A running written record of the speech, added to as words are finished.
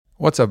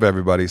What's up,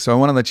 everybody? So I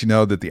want to let you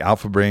know that the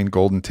Alpha Brain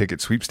Golden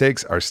Ticket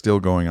Sweepstakes are still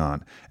going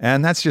on.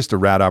 And that's just a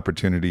rad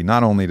opportunity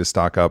not only to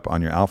stock up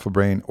on your Alpha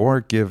Brain or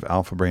give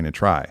Alpha Brain a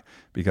try.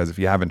 Because if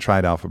you haven't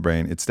tried Alpha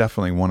Brain, it's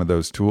definitely one of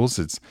those tools.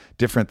 It's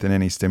different than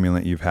any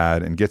stimulant you've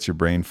had and gets your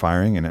brain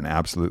firing in an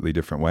absolutely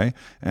different way.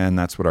 And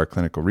that's what our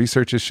clinical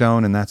research has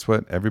shown. And that's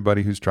what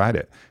everybody who's tried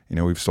it. You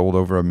know, we've sold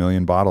over 1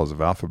 million bottles of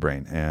Alpha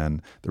Brain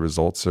and the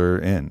results are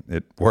in.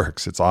 It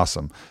works. It's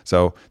awesome.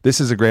 So this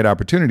is a great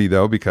opportunity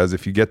though, because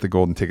if you get the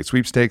Golden Ticket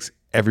Sweepstakes,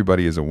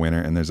 everybody is a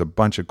winner. And there's a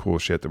bunch of cool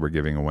shit that we're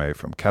giving away,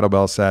 from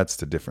kettlebell sets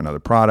to different other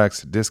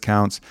products, to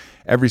discounts.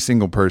 Every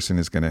single person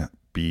is going to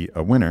be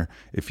a winner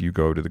if you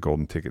go to the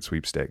Golden Ticket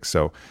Sweepstakes.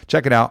 So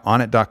check it out,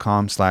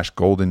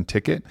 onnit.com/golden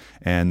ticket,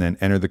 and then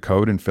enter the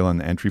code and fill in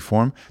the entry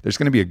form. There's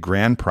going to be a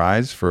grand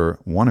prize for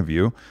one of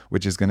you,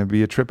 which is going to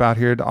be a trip out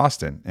here to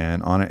Austin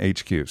and Onnit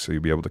HQ. So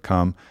you'll be able to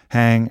come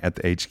hang at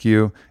the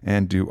HQ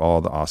and do all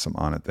the awesome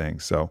Onnit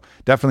things. So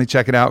definitely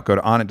check it out. Go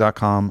to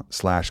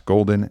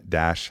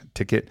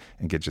onnit.com/golden-ticket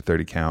and get your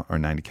 30 count or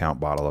 90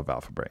 count bottle of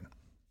Alpha Brain.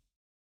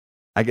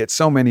 I get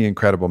so many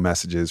incredible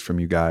messages from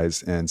you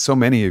guys, and so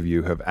many of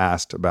you have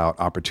asked about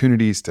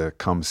opportunities to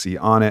come see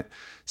Onnit,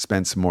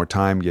 spend some more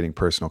time getting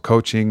personal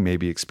coaching,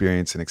 maybe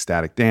experience an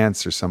ecstatic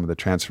dance or some of the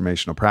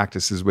transformational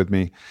practices with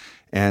me.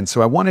 And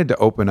so I wanted to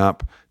open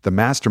up the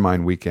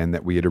mastermind weekend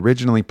that we had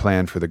originally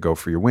planned for the Go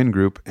For Your Win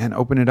group and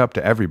open it up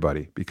to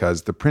everybody,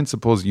 because the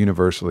principles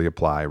universally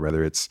apply,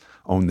 whether it's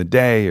Own the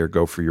Day or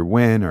Go For Your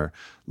Win or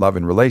Love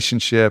and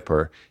Relationship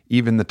or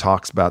even the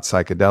talks about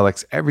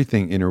psychedelics.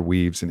 Everything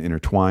interweaves and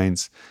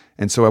intertwines.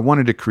 And so I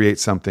wanted to create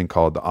something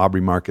called the Aubrey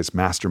Marcus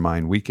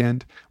Mastermind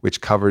Weekend,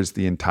 which covers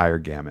the entire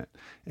gamut.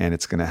 And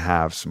it's going to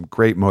have some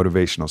great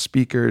motivational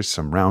speakers,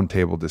 some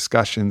roundtable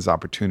discussions,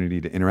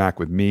 opportunity to interact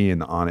with me and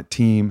the Onnit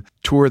team,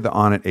 tour the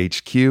Onnit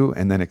HQ,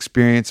 and then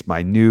experience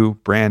my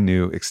brand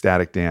new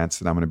ecstatic dance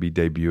that I'm going to be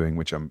debuting,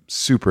 which I'm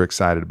super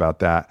excited about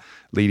that,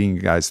 leading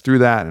you guys through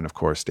that, and of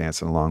course,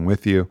 dancing along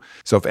with you.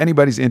 So if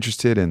anybody's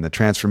interested in the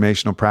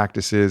transformational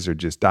practices or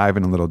just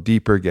diving a little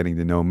deeper, getting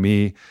to know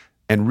me,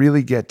 and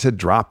really get to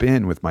drop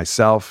in with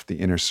myself, the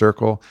inner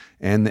circle,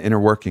 and the inner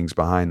workings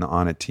behind the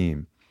Onnit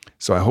team.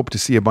 So I hope to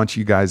see a bunch of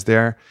you guys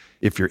there.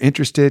 If you're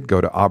interested,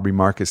 go to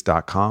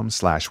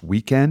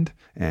aubreymarcus.com/weekend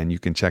and you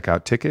can check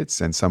out tickets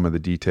and some of the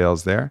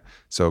details there.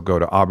 So go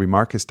to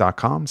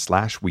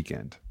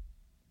aubreymarcus.com/weekend.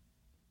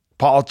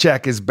 Paul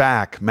Chek is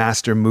back,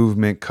 master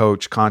movement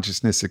coach,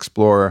 consciousness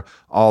explorer,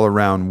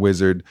 all-around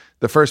wizard.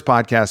 The first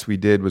podcast we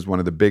did was one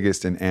of the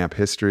biggest in AMP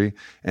history.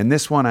 And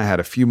this one, I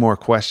had a few more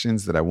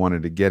questions that I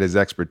wanted to get his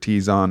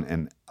expertise on.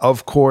 And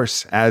of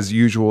course, as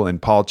usual in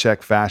Paul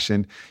Chek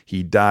fashion,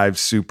 he dives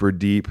super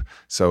deep.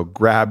 So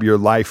grab your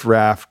life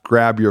raft,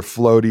 grab your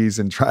floaties,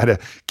 and try to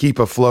keep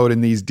afloat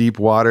in these deep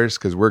waters,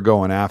 because we're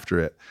going after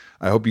it.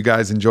 I hope you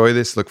guys enjoy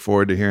this. Look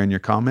forward to hearing your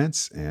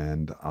comments,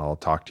 and I'll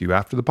talk to you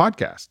after the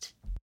podcast.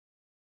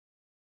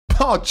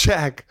 Paul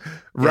Chek,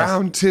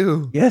 round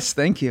 2. Yes,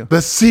 thank you.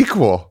 The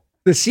sequel.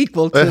 The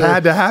sequel It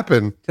had to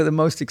happen. to the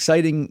most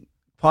exciting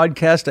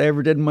podcast I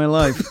ever did in my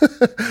life.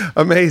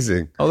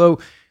 Amazing. Although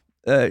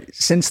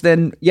since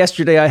then,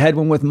 yesterday I had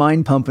one with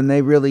Mind Pump, and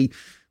they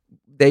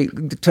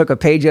took a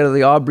page out of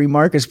the Aubrey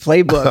Marcus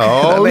playbook.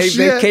 Oh,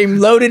 they came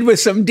loaded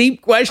with some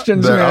deep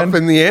questions, They're man. up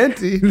in the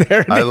ante.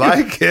 I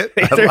like it.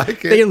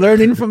 They're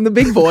learning from the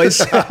big boys.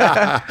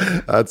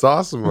 That's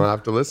awesome. I'll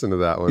have to listen to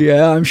that one.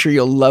 Yeah, I'm sure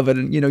you'll love it.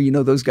 And you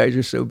know those guys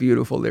are so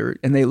beautiful.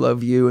 They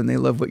love you, and they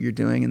love what you're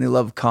doing, and they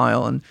love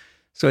Kyle. And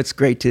so it's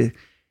great to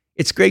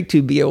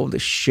be able to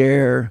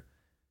share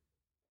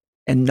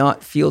and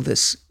not feel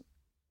this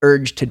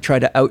urge to try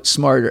to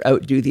outsmart or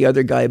outdo the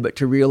other guy, but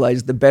to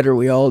realize the better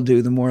we all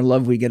do, the more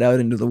love we get out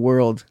into the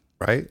world.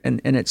 Right.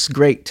 And it's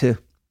great to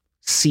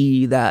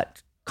see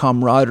that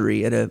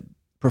camaraderie at a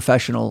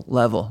professional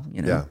level,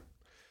 you know? Yeah.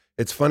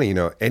 It's funny,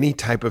 any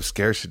type of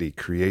scarcity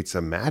creates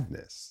a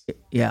madness.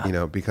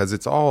 Yeah. Because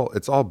it's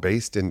all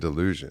based in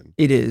delusion.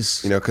 It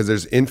is. Because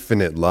there's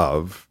infinite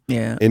love,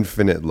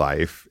 infinite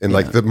life, and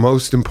like the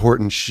most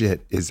important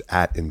shit is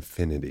at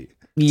infinity.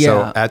 Yeah.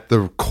 So at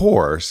the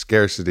core,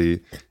 scarcity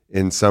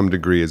in some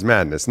degree is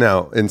madness.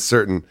 Now, in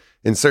certain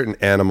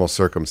animal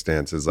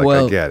circumstances,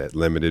 I get it,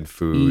 limited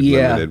food,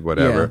 limited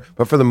whatever. Yeah.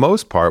 But for the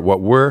most part, what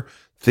we're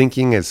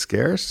thinking is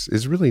scarce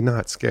is really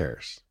not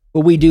scarce.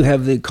 Well, we do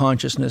have the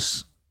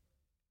consciousness,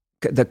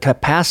 the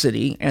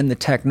capacity and the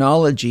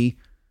technology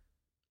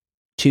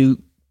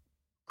to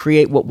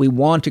create what we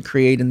want to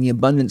create in the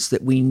abundance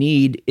that we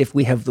need if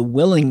we have the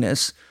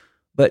willingness.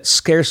 But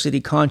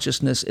scarcity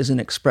consciousness is an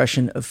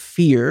expression of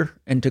fear.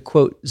 And to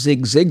quote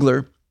Zig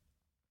Ziglar,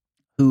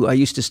 who I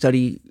used to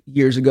study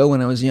years ago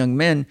when I was a young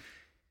man,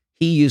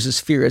 he uses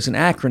fear as an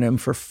acronym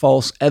for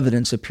false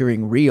evidence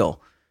appearing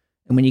real.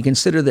 And when you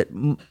consider that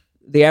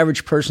the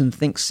average person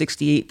thinks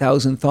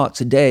 68,000 thoughts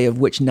a day, of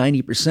which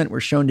 90% were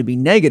shown to be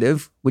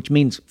negative, which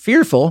means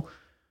fearful,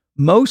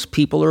 most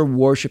people are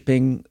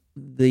worshiping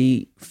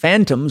the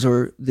phantoms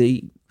or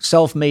the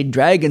self-made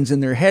dragons in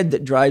their head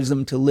that drives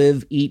them to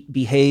live, eat,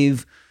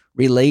 behave,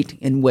 relate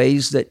in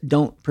ways that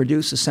don't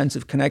produce a sense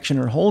of connection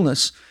or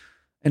wholeness,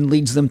 and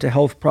leads them to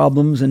health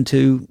problems and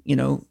to,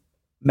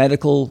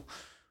 medical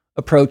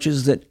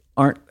approaches that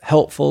aren't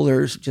helpful.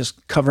 They're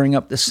just covering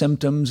up the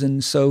symptoms.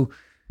 And so,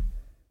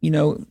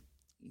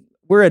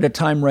 we're at a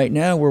time right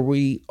now where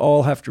we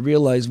all have to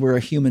realize we're a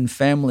human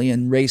family,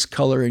 and race,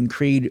 color, and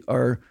creed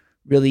are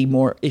really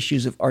more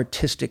issues of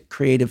artistic,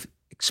 creative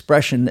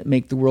expression that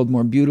make the world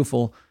more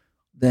beautiful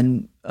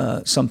than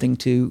something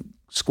to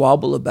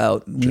squabble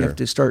about. We have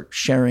to start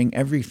sharing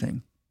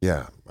everything.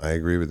 Yeah, I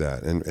agree with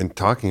that. And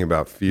talking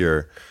about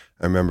fear,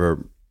 I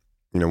remember,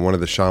 one of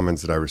the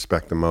shamans that I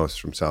respect the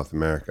most from South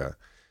America,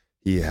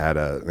 he had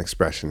an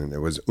expression, and it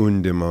was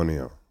un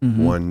demonio,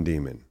 one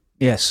demon.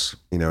 Yes.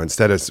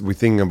 Instead of we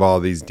think of all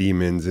these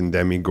demons and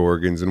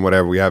demigorgons and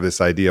whatever, we have this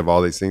idea of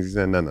all these things. He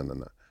said,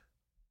 no.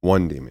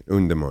 One demon,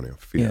 un demonio,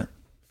 fear. Yeah.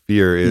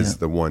 Fear is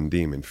the one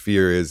demon.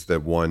 Fear is the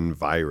one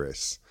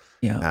virus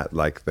at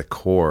like the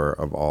core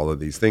of all of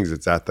these things.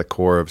 It's at the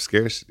core of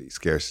scarcity.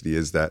 Scarcity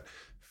is that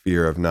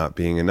fear of not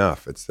being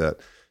enough. It's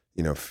that,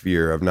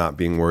 fear of not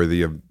being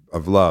worthy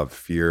of love,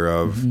 fear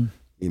of,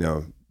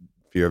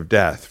 fear of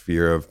death,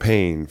 fear of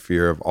pain,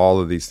 fear of all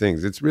of these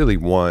things. It's really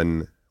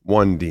one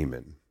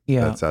demon.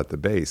 Yeah. That's at the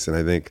base. And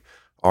I think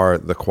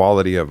the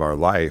quality of our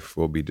life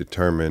will be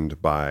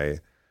determined by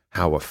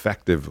how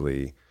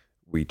effectively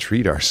we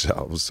treat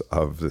ourselves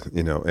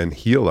and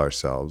heal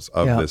ourselves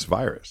of this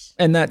virus.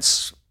 And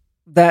that's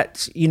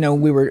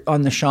we were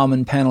on the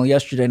shaman panel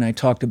yesterday, and I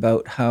talked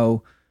about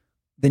how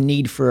the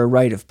need for a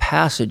rite of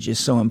passage is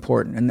so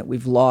important, and that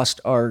we've lost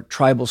our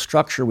tribal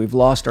structure. We've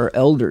lost our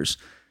elders.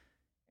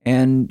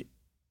 And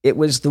it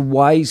was the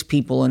wise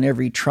people in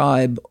every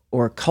tribe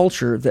or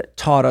culture that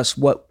taught us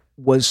what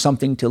was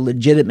something to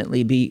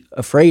legitimately be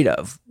afraid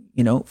of.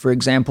 For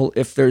example,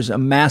 if there's a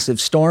massive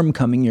storm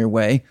coming your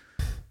way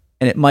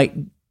and it might,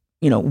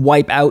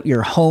 wipe out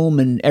your home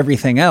and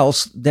everything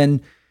else,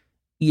 then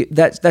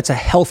that's a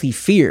healthy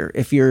fear.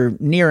 If you're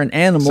near an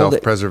animal,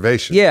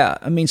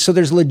 self-preservation. So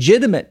there's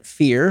legitimate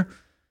fear,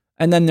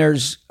 and then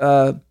there's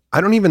I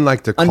don't even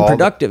like to call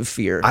unproductive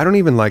fear. I don't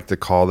even like to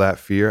call that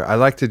fear. I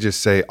like to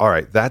just say, all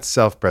right, that's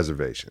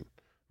self-preservation.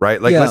 Right?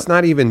 Like, let's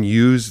not even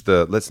use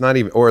or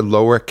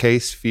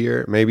lowercase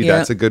fear. Maybe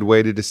that's a good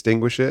way to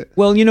distinguish it.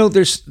 Well,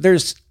 there's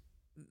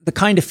the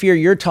kind of fear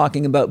you're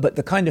talking about, but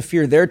the kind of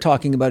fear they're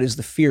talking about is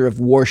the fear of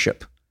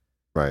worship.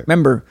 Right.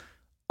 Remember,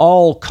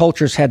 all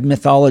cultures had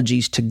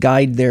mythologies to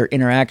guide their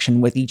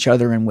interaction with each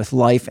other and with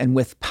life and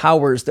with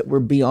powers that were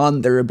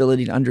beyond their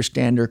ability to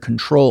understand or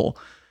control.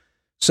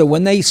 So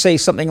when they say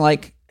something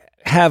like,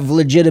 have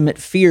legitimate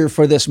fear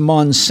for this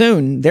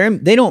monsoon,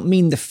 they don't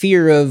mean the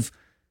fear of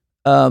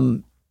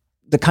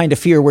the kind of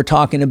fear we're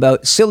talking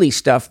about, silly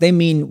stuff. They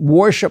mean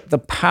worship the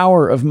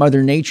power of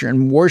Mother Nature,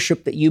 and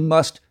worship that you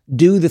must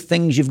do the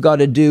things you've got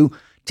to do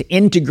to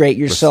integrate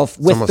yourself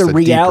with the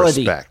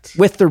reality.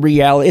 With the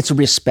reality, it's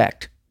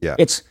respect. Yeah,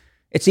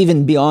 it's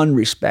even beyond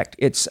respect.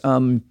 It's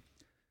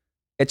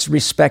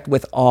respect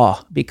with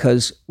awe,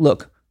 because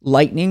look,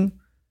 lightning,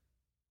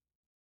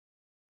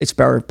 it's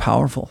very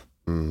powerful,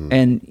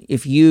 and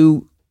if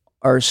you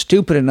are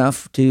stupid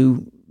enough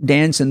to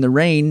dance in the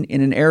rain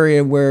in an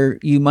area where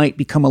you might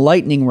become a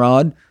lightning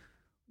rod,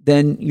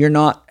 then you're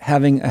not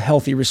having a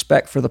healthy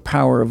respect for the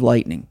power of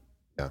lightning.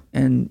 Yeah.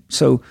 And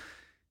so,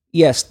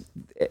 yes,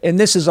 and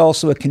this is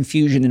also a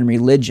confusion in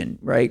religion,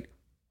 right?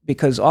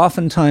 Because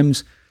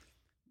oftentimes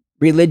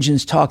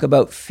religions talk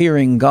about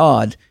fearing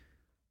God,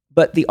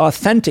 but the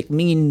authentic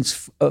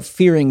means of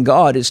fearing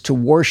God is to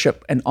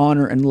worship and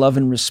honor and love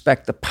and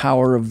respect the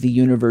power of the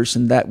universe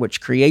and that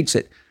which creates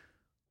it.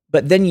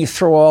 But then you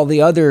throw all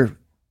the other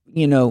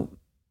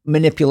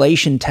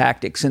manipulation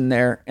tactics in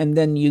there, and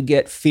then you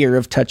get fear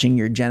of touching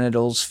your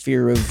genitals,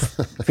 fear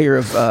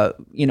of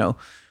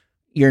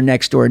your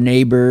next door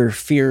neighbor,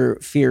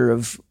 fear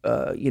of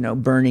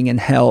burning in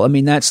hell. I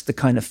mean, that's the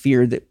kind of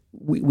fear that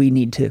we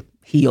need to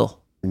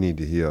heal. We need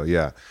to heal,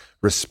 yeah.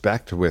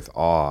 Respect with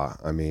awe.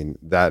 I mean,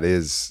 that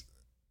is,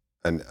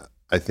 and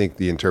I think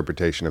the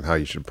interpretation of how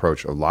you should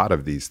approach a lot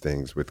of these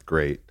things with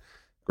great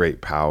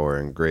power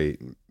and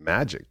great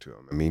magic to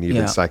them. I mean,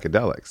 even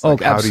psychedelics.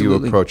 Like, how do you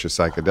approach a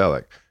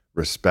psychedelic?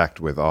 Respect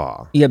with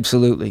awe. Yeah,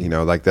 absolutely.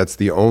 That's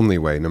the only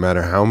way, no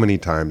matter how many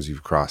times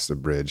you've crossed the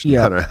bridge,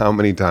 no matter how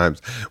many times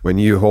when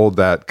you hold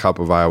that cup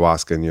of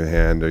ayahuasca in your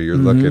hand, or you're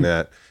looking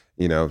at,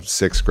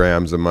 6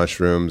 grams of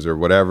mushrooms, or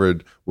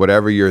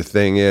whatever your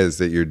thing is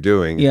that you're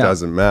doing, it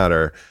doesn't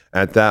matter.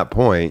 At that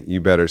point,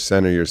 you better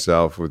center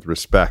yourself with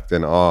respect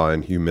and awe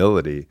and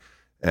humility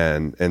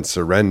and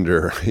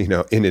surrender,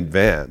 in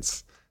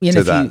advance.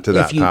 To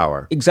that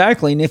power.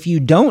 Exactly. And if you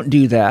don't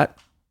do that,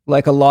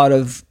 like a lot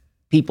of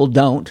people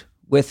don't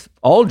with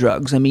all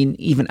drugs, I mean,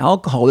 even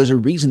alcohol, there's a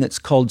reason it's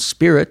called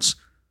spirits,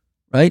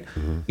 right?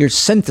 Mm-hmm. You're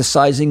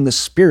synthesizing the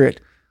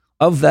spirit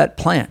of that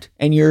plant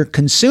and you're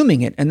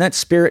consuming it. And that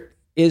spirit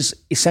is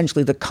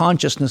essentially the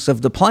consciousness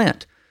of the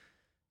plant.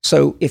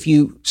 So if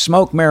you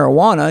smoke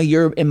marijuana,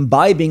 you're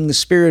imbibing the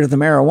spirit of the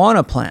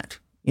marijuana plant.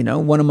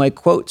 One of my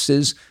quotes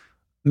is,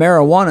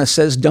 marijuana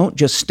says don't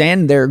just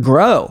stand there,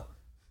 grow.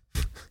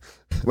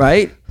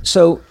 Right?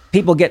 So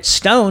people get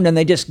stoned and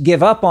they just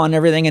give up on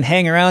everything and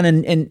hang around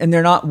and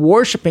they're not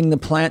worshiping the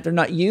plant. They're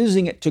not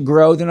using it to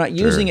grow. They're not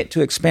using it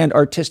to expand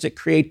artistic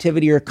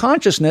creativity or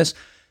consciousness.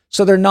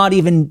 So they're not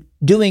even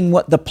doing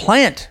what the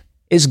plant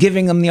is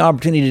giving them the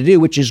opportunity to do,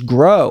 which is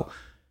grow.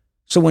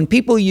 So when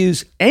people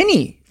use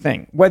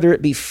anything, whether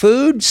it be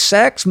food,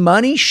 sex,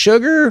 money,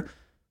 sugar,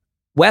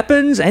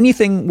 weapons,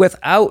 anything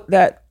without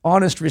that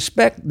honest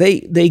respect,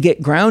 they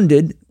get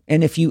grounded.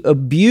 And if you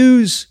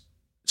abuse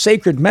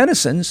sacred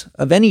medicines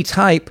of any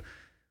type,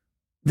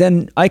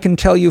 then I can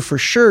tell you for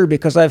sure,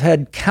 because I've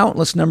had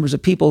countless numbers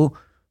of people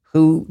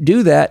who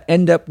do that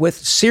end up with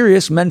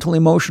serious mental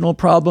emotional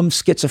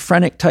problems,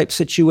 schizophrenic type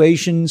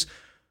situations,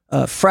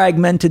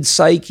 fragmented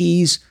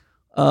psyches,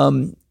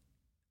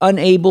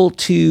 unable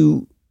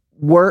to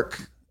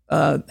work,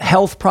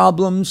 health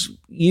problems,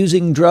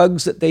 using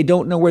drugs that they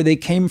don't know where they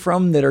came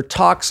from, that are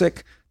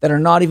toxic, that are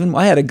not even,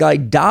 I had a guy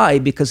die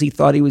because he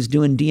thought he was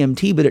doing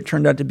DMT, but it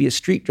turned out to be a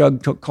street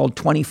drug called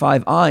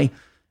 25I,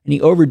 and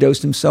he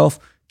overdosed himself,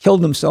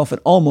 killed himself,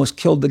 and almost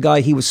killed the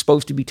guy he was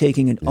supposed to be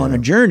taking on a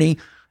journey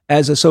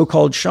as a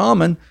so-called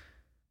shaman,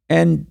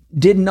 and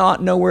did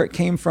not know where it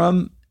came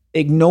from,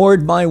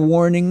 ignored my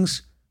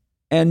warnings,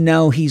 and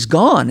now he's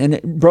gone. And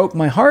it broke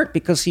my heart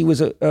because he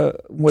was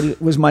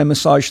what was my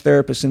massage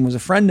therapist and was a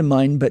friend of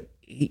mine, but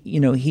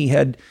he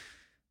had,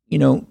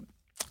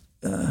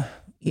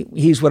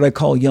 he's what I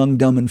call young,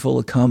 dumb, and full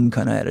of cum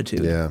kind of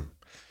attitude. Yeah.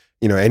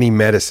 Any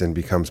medicine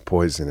becomes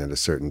poison at a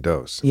certain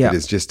dose. Yeah. It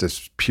is just a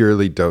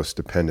purely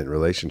dose-dependent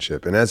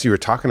relationship. And as you were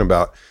talking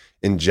about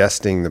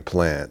ingesting the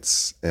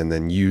plants and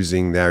then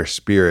using their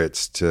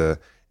spirits to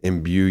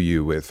imbue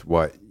you with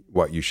what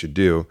you should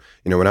do.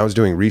 When I was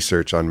doing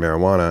research on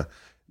marijuana,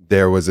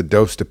 there was a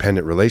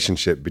dose-dependent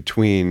relationship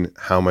between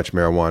how much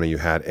marijuana you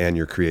had and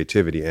your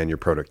creativity and your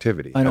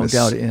productivity. I don't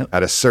doubt it. Yeah.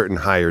 At a certain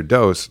higher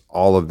dose,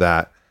 all of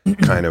that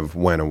kind of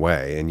went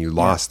away and you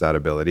lost that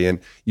ability. And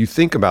you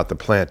think about the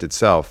plant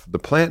itself, the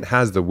plant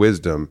has the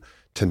wisdom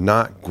to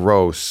not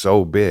grow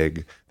so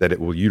big that it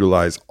will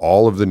utilize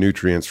all of the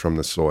nutrients from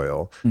the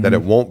soil, that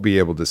it won't be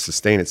able to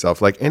sustain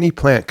itself. Like any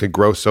plant could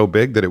grow so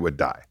big that it would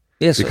die.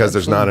 Yes, because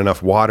there's not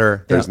enough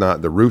water. There's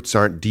not, the roots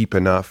aren't deep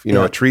enough.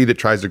 A tree that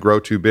tries to grow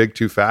too big,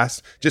 too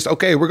fast,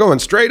 we're going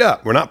straight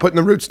up. We're not putting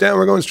the roots down.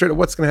 We're going straight up.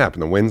 What's going to happen?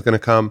 The wind's going to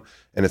come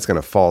and it's going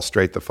to fall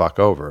straight the fuck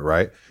over,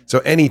 right? So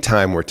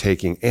anytime we're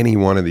taking any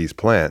one of these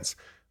plants,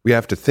 we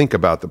have to think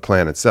about the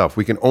plant itself.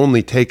 We can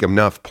only take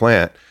enough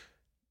plant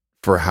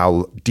for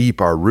how deep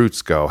our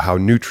roots go, how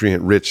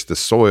nutrient rich the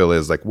soil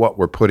is, like what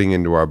we're putting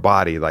into our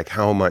body, like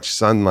how much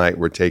sunlight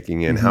we're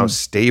taking in, how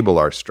stable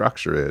our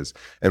structure is.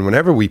 And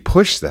whenever we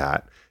push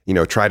that,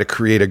 try to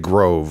create a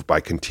grove by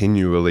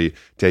continually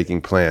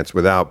taking plants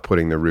without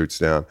putting the roots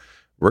down,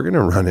 we're going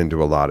to run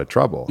into a lot of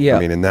trouble. Yeah.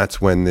 And that's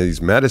when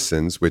these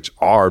medicines, which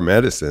are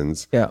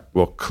medicines,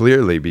 will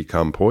clearly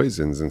become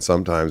poisons and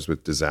sometimes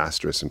with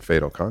disastrous and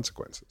fatal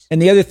consequences.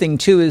 And the other thing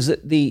too is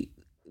that the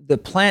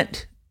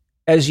plant,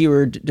 as you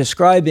were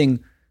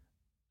describing,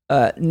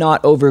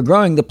 not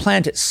overgrowing, the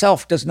plant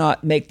itself does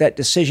not make that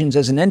decisions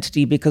as an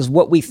entity, because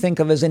what we think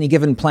of as any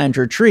given plant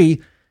or tree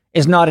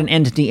is not an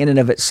entity in and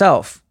of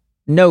itself.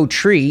 No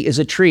tree is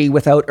a tree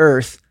without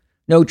earth.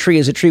 No tree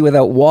is a tree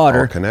without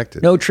water. All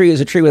connected. No tree is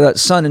a tree without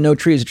sun, and no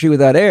tree is a tree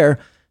without air.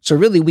 So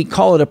really we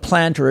call it a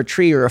plant or a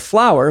tree or a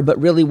flower, but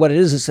really what it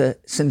is a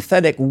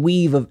synthetic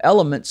weave of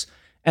elements,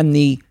 and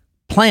the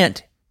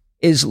plant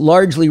is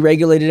largely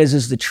regulated, as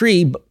is the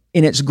tree,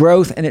 in its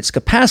growth and its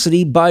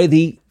capacity by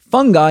the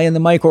fungi and the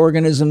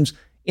microorganisms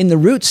in the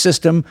root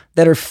system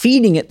that are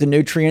feeding it the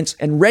nutrients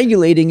and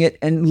regulating it,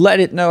 and let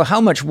it know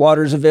how much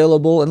water is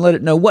available and let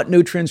it know what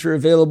nutrients are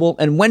available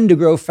and when to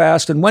grow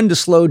fast and when to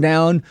slow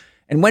down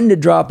and when to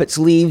drop its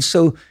leaves.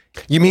 So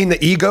you mean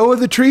the ego of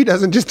the tree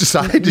doesn't just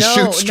decide to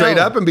shoot straight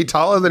up and be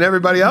taller than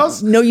everybody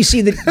else? No, you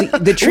see,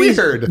 the tree's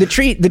Weird.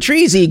 the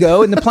tree's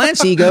ego and the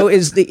plant's ego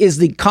is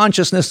the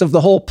consciousness of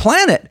the whole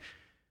planet.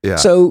 Yeah.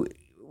 So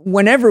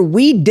whenever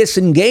we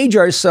disengage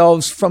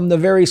ourselves from the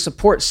very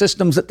support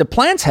systems that the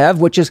plants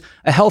have, which is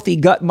a healthy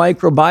gut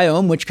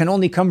microbiome, which can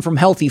only come from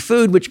healthy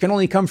food, which can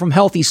only come from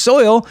healthy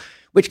soil,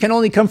 which can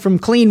only come from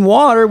clean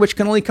water, which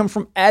can only come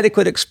from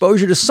adequate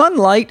exposure to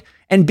sunlight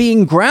and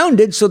being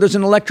grounded so there's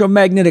an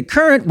electromagnetic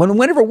current,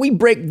 whenever we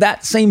break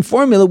that same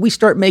formula, we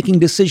start making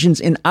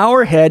decisions in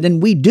our head,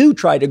 and we do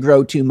try to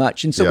grow too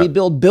much. And so we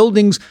build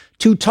buildings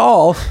too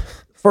tall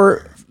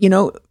for,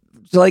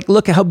 like,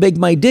 look at how big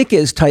my dick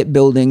is type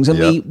buildings. And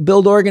we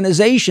build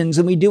organizations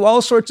and we do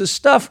all sorts of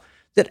stuff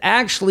that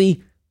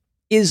actually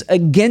is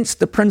against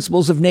the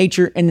principles of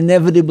nature and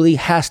inevitably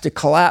has to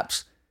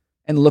collapse.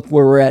 And look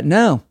where we're at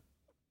now.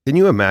 Can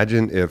you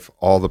imagine if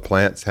all the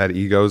plants had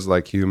egos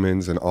like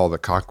humans, and all the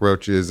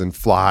cockroaches and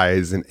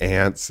flies and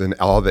ants and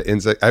all the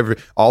insects,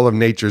 all of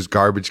nature's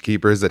garbage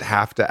keepers that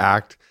have to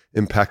act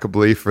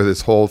impeccably for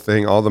this whole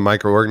thing, all the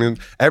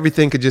microorganisms,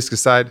 everything could just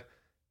decide,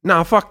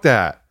 nah, fuck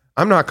that.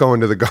 I'm not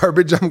going to the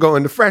garbage. I'm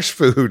going to fresh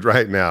food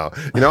right now.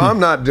 I'm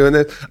not doing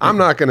this. I'm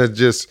not going to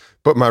just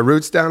put my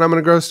roots down. I'm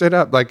going to grow straight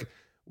up. Like,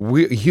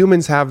 we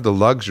humans have the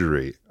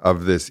luxury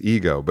of this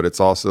ego, but it's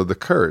also the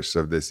curse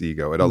of this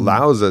ego. It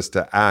allows us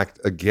to act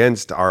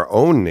against our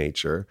own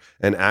nature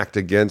and act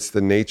against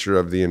the nature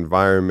of the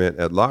environment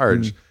at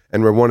large.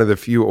 And we're one of the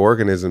few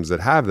organisms that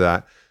have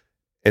that.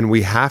 And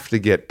we have to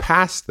get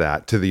past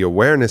that to the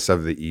awareness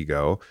of the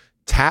ego,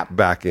 tap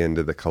back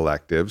into the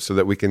collective so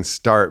that we can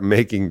start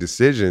making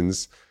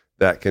decisions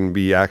that can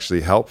be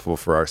actually helpful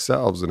for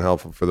ourselves and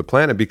helpful for the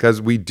planet, because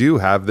we do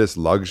have this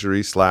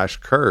luxury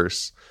 /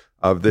 curse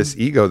of this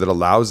ego that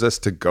allows us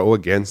to go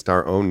against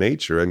our own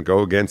nature and go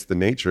against the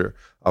nature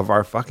of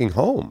our fucking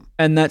home.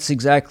 And that's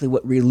exactly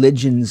what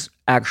religion's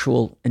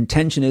actual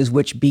intention is,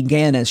 which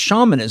began as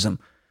shamanism.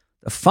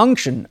 The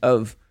function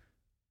of,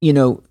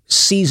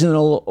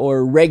 seasonal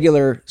or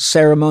regular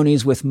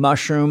ceremonies with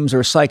mushrooms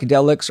or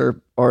psychedelics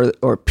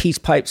or peace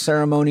pipe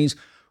ceremonies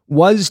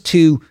was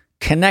to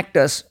connect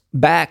us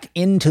back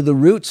into the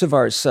roots of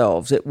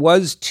ourselves. It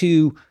was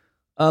to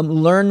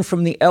learn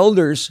from the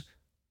elders.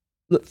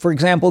 For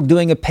example,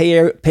 doing a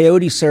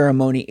peyote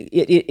ceremony,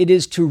 it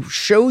is to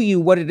show you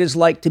what it is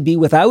like to be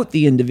without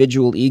the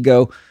individual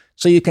ego,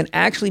 so you can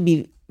actually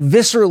be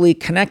viscerally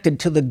connected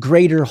to the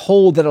greater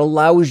whole that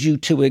allows you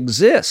to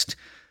exist.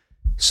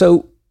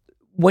 So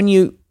when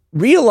you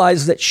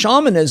realize that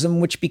shamanism,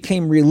 which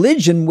became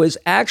religion, was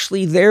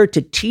actually there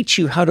to teach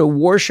you how to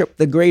worship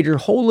the greater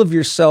whole of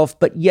yourself,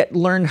 but yet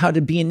learn how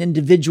to be an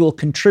individual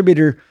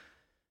contributor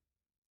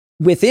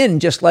within,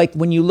 just like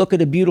when you look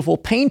at a beautiful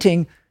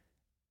painting,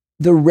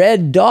 the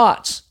red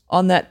dots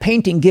on that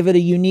painting give it a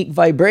unique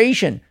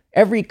vibration.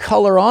 Every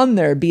color on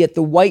there, be it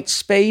the white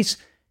space,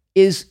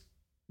 is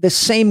the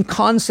same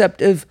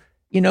concept of,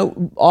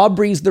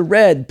 Aubrey's the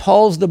red,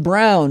 Paul's the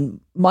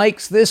brown,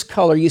 Mike's this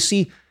color. You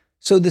see,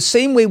 so the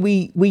same way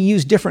we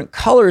use different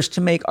colors to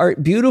make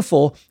art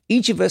beautiful,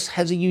 each of us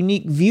has a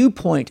unique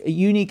viewpoint, a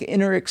unique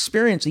inner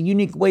experience, a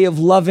unique way of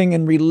loving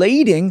and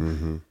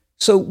relating.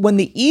 So when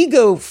the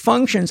ego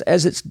functions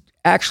as it's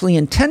actually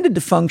intended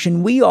to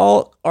function, we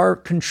all are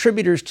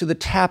contributors to the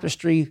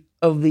tapestry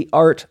of the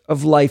art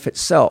of life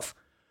itself.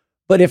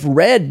 But if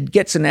red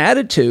gets an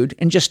attitude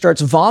and just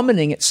starts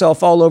vomiting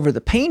itself all over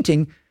the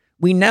painting,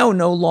 we now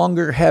no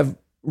longer have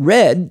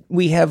red.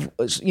 We have,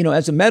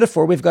 as a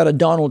metaphor, we've got a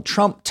Donald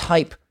Trump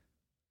type.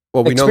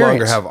 Well, we experience. No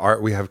longer have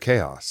art. We have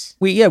chaos.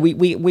 We have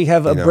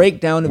a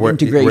breakdown of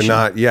integration.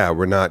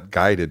 We're not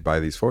guided by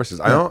these forces.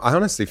 I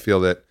honestly feel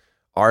that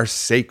our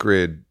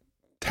sacred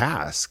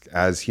task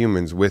as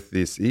humans with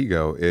this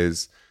ego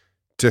is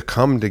to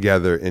come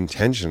together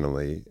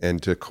intentionally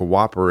and to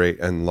cooperate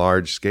in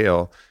large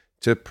scale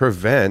to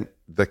prevent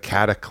the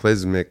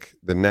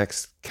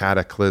next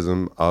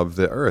cataclysm of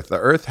the earth. The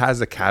earth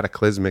has a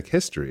cataclysmic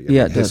history.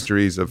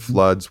 Histories of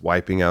floods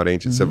wiping out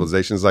ancient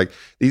civilizations. Like,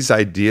 these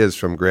ideas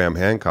from Graham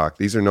Hancock,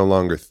 these are no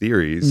longer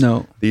theories.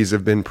 No. These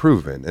have been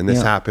proven. And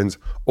this happens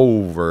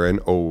over and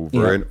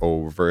over and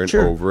over and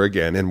over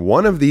again. And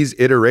one of these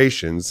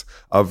iterations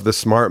of the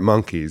smart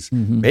monkeys,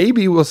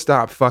 maybe we'll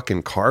stop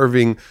fucking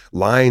carving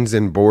lines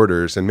and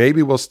borders, and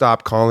maybe we'll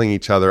stop calling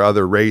each other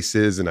other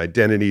races and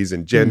identities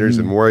and genders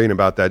and worrying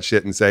about that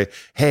shit and say,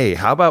 hey,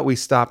 how about we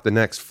stop the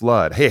next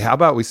flood? Hey, how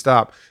about we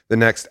stop the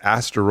next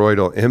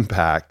asteroidal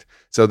impact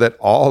so that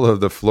all of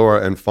the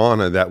flora and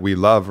fauna that we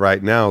love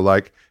right now,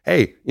 like,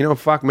 hey,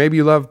 maybe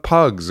you love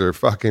pugs or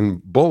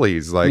fucking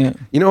bullies. Like,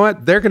 you know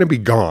what? They're going to be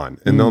gone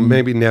and they'll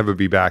maybe never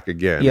be back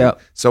again. Yeah.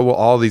 So will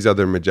all these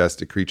other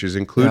majestic creatures,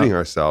 including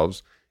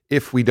ourselves,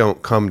 if we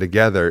don't come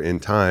together in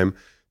time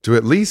to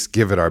at least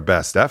give it our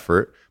best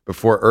effort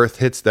before Earth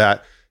hits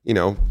that,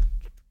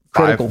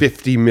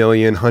 $50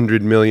 million,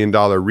 $100 million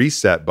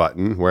reset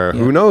button where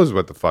who knows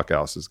what the fuck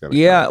else is going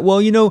to come.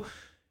 Well,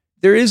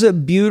 there is a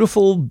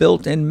beautiful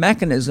built-in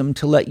mechanism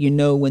to let you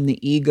know when the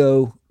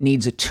ego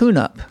needs a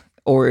tune-up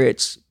or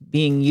it's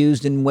being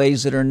used in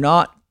ways that are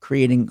not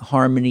creating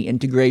harmony,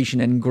 integration,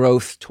 and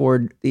growth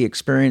toward the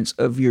experience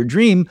of your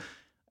dream.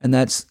 And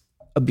that's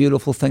a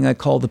beautiful thing I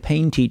call the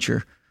pain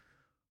teacher.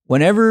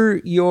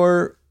 Whenever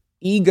your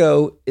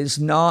ego is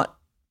not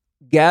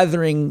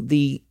gathering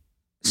the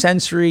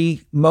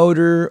sensory,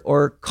 motor,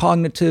 or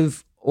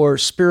cognitive or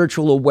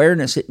spiritual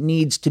awareness it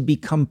needs to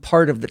become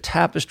part of the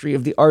tapestry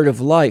of the art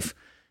of life,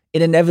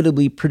 it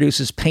inevitably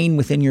produces pain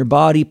within your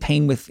body,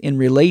 pain within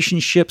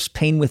relationships,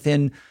 pain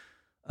within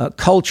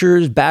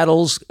cultures,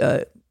 battles,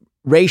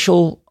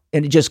 racial,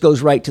 and it just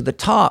goes right to the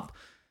top.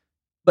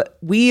 But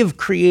we have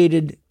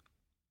created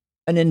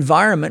an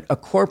environment, a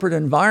corporate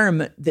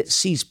environment that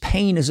sees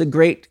pain as a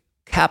great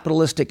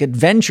capitalistic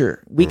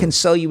adventure. We can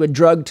sell you a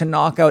drug to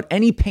knock out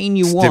any pain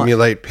you want.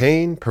 Stimulate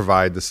pain,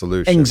 provide the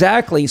solution.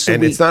 Exactly. So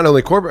it's not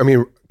only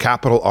corporate.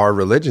 Capital R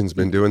religion's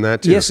been doing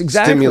that too. Yes,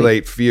 exactly.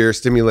 Stimulate fear,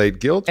 stimulate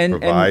guilt,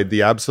 provide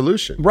the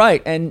absolution.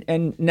 Right.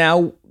 And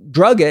now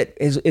drug it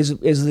is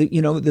the,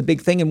 you know, the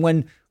big thing. And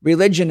when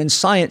religion and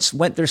science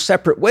went their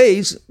separate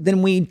ways,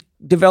 then we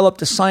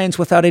developed a science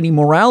without any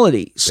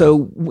morality.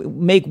 So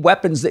make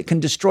weapons that can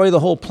destroy the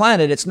whole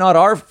planet. It's not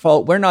our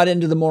fault. We're not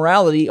into the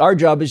morality. Our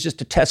job is just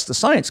to test the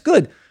science.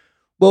 Good.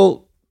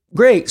 Well,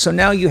 great. So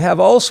now you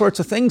have all sorts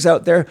of things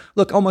out there.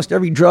 Look, almost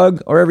every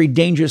drug or every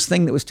dangerous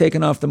thing that was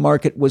taken off the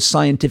market was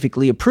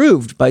scientifically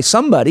approved by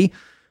somebody.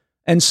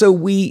 And so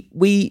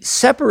we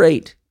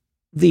separate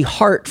the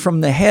heart from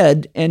the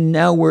head. And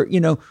now we're, you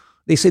know,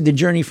 they say the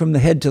journey from the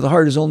head to the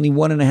heart is only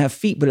 1.5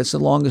 feet, but it's the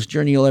longest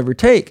journey you'll ever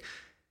take.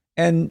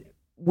 And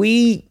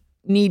we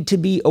need to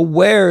be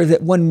aware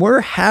that when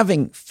we're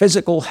having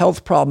physical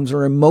health problems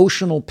or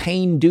emotional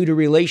pain due to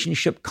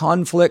relationship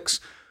conflicts,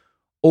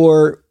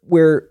 or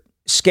we're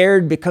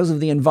scared because of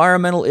the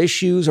environmental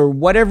issues or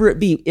whatever it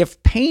be,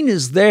 if pain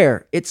is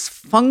there, its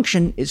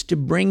function is to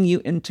bring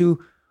you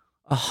into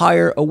a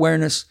higher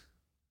awareness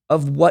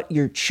of what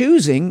you're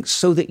choosing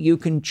so that you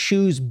can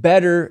choose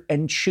better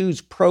and choose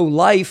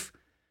pro-life.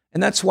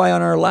 And that's why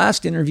on our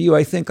last interview,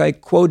 I think I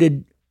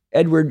quoted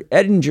Edward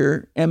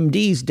Edinger,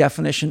 MD's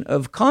definition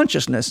of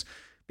consciousness,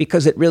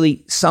 because it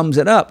really sums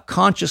it up.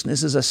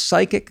 Consciousness is a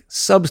psychic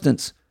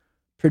substance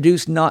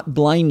produced not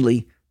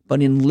blindly,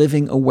 but in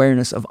living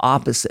awareness of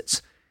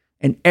opposites.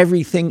 And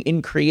everything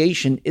in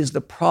creation is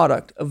the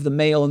product of the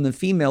male and the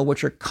female,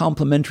 which are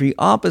complementary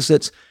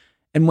opposites.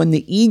 And when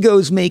the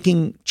ego's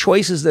making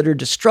choices that are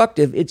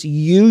destructive, it's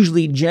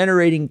usually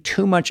generating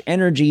too much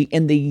energy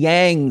in the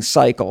yang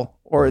cycle,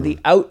 or the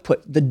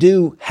output, the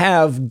do,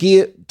 have,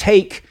 give,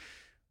 take,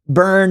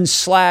 burn,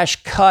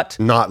 slash, cut.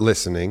 Not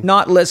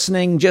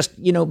listening, just,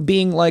 you know,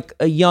 being like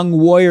a young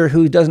warrior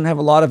who doesn't have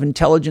a lot of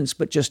intelligence,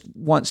 but just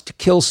wants to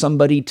kill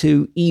somebody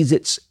to ease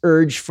its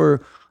urge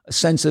for a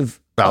sense of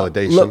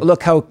validation.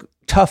 Look how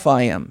tough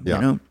I am, you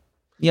know,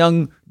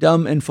 young,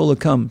 dumb, and full of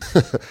cum.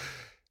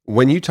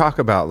 When you talk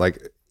about,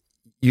 like,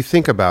 you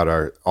think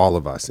about all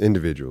of us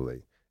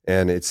individually,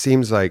 and it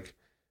seems like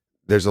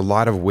there's a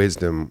lot of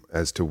wisdom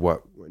as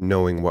to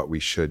knowing what we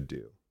should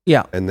do.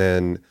 Yeah. And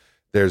then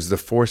there's the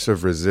force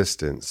of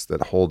resistance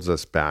that holds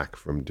us back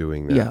from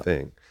doing that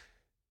thing.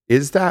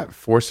 Is that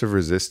force of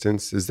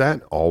resistance, is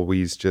that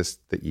always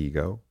just the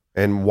ego?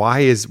 And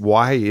why is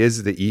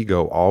the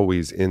ego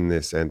always in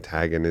this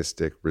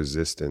antagonistic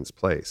resistance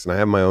place? And I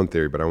have my own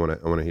theory, but I want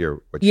to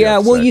hear what you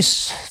have to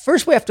say.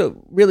 First we have to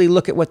really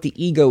look at what the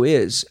ego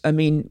is. I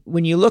mean,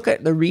 when you look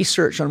at the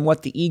research on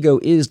what the ego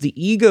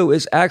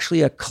is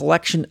actually a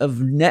collection of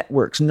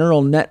networks,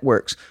 neural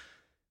networks.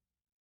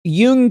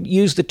 Jung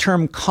used the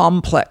term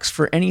complex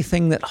for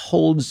anything that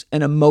holds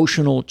an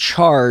emotional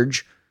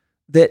charge,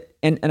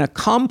 and a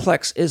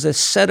complex is a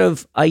set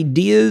of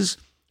ideas,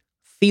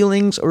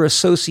 feelings, or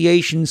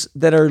associations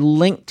that are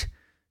linked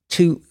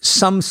to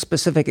some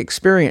specific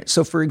experience.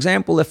 So for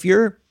example, if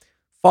your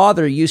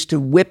father used to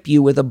whip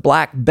you with a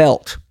black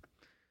belt,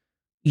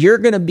 you're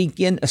going to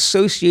begin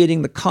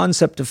associating the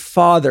concept of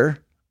father,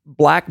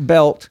 black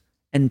belt,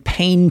 and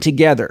pain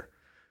together.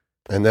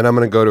 And then I'm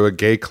going to go to a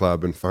gay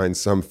club and find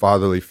some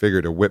fatherly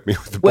figure to whip me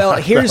with a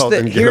black belt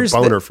and get a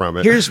boner from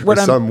it. Here's what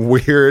some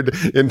weird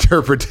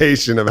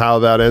interpretation of how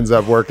that ends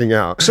up working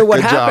out. So what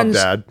Good happens,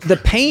 job, Dad. the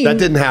pain... That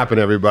didn't happen,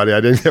 everybody. I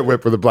didn't get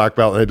whipped with a black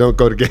belt, and I don't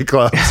go to gay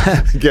clubs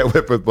get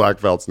whipped with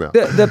black belts now.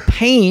 The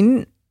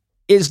pain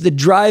is the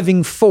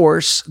driving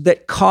force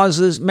that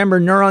causes, remember,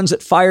 neurons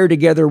that fire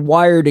together,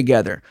 wire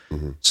together.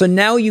 Mm-hmm. So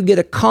now you get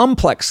a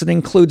complex that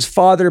includes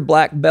father,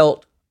 black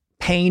belt,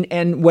 pain,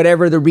 and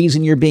whatever the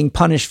reason you're being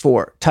punished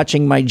for,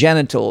 touching my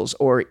genitals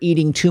or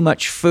eating too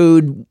much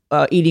food,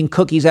 eating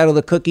cookies out of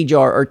the cookie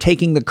jar, or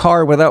taking the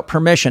car without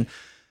permission.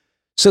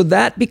 So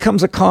that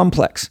becomes a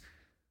complex.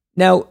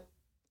 Now,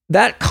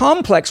 that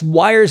complex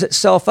wires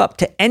itself up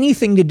to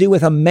anything to do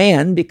with a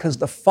man, because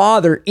the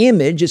father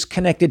image is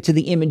connected to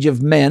the image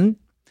of men.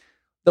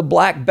 The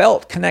black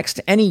belt connects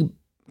to any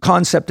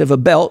concept of a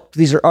belt.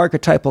 These are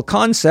archetypal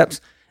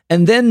concepts.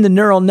 And then the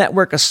neural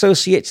network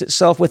associates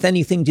itself with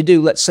anything to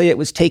do. Let's say it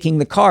was taking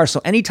the car. So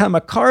anytime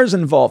a car is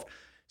involved.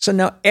 So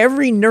now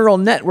every neural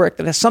network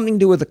that has something to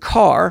do with a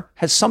car,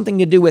 has something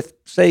to do with,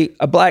 say,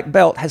 a black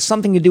belt, has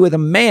something to do with a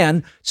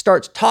man,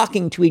 starts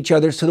talking to each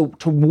other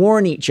to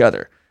warn each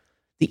other.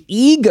 The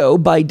ego,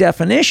 by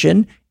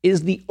definition,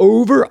 is the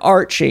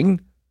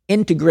overarching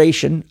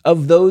integration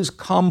of those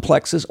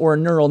complexes or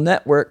neural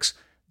networks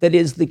that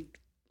is the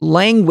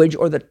language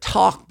or the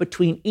talk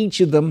between each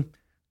of them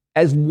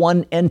as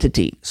one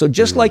entity. So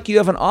just like you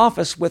have an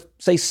office with,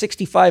 say,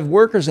 65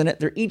 workers in it,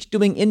 they're each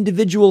doing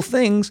individual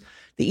things.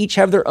 They each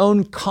have their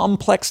own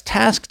complex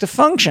task to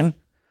function.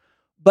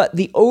 But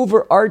the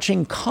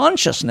overarching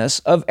consciousness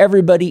of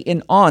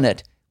everybody on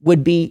it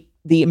would be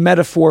the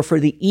metaphor for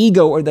the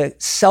ego, or the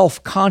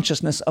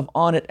self-consciousness of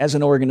on it as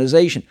an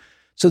organization.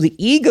 So the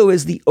ego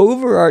is the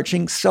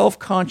overarching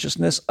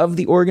self-consciousness of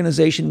the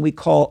organization we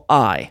call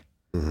I.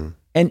 Mm-hmm.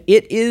 And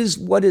it is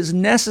what is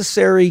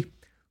necessary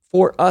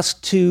for us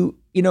to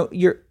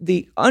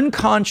the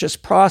unconscious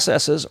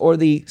processes or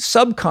the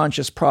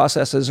subconscious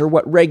processes are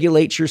what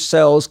regulates your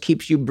cells,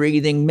 keeps you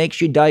breathing,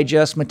 makes you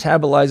digest,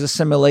 metabolize,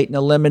 assimilate, and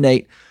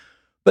eliminate.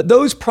 But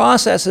those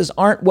processes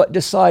aren't what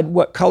decide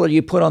what color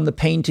you put on the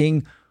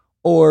painting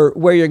or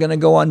where you're going to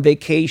go on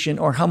vacation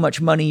or how much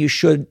money you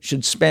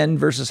should spend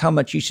versus how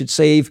much you should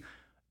save.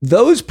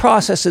 Those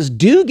processes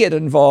do get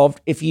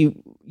involved if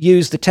you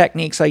use the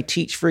techniques I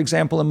teach, for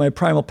example, in my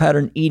Primal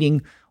Pattern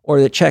Eating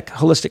or the Check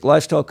Holistic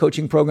Lifestyle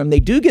Coaching Program. They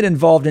do get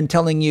involved in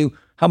telling you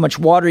how much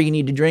water you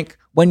need to drink,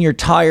 when you're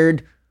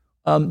tired.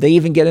 They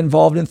even get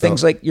involved in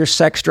things like your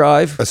sex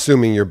drive.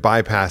 Assuming you're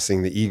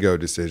bypassing the ego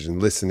decision,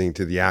 listening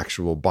to the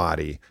actual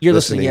body, you're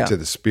listening to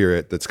the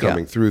spirit that's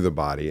coming through the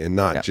body, and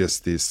not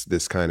just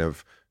this kind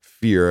of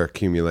fear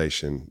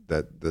accumulation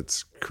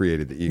that's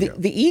created the ego.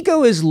 The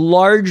ego is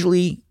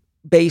largely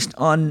based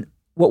on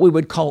what we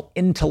would call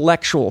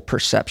intellectual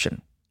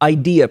perception,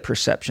 idea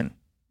perception,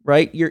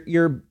 right?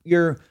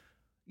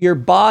 Your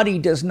body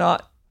does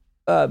not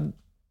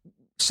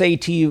say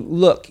to you,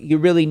 look, you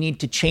really need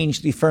to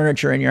change the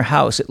furniture in your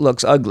house. It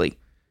looks ugly.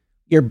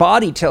 Your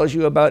body tells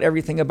you about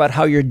everything about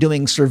how you're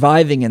doing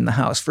surviving in the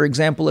house. For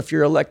example, if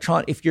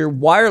your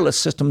wireless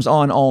system's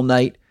on all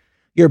night,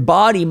 your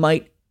body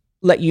might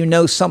let you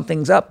know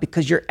something's up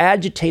because you're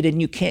agitated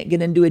and you can't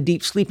get into a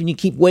deep sleep and you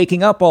keep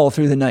waking up all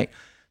through the night.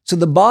 So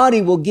the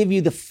body will give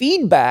you the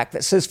feedback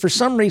that says, for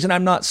some reason,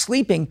 I'm not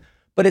sleeping,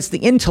 but it's the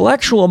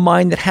intellectual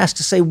mind that has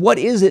to say, what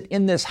is it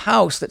in this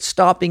house that's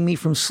stopping me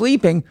from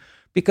sleeping?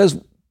 Because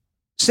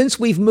since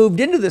we've moved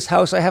into this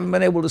house, I haven't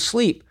been able to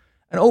sleep.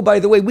 And oh, by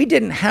the way, we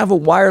didn't have a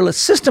wireless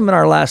system in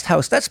our last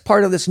house. That's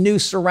part of this new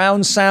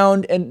surround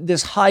sound and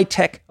this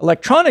high-tech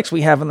electronics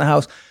we have in the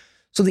house.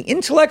 So the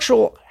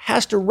intellectual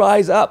has to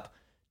rise up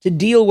to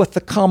deal with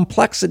the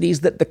complexities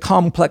that the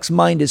complex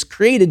mind has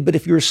created. But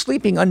if you were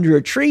sleeping under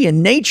a tree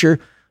in nature,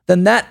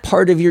 then that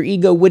part of your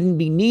ego wouldn't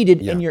be needed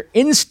and your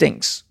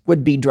instincts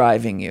would be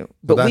driving you.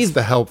 But that's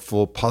the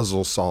helpful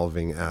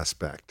puzzle-solving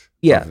aspect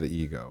of the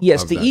ego.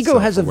 Yes, the ego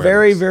has a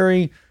very,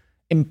 very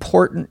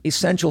important,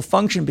 essential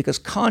function because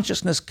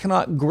consciousness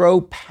cannot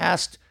grow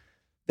past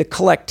the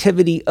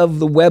collectivity of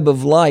the web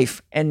of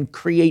life and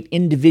create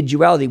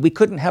individuality. We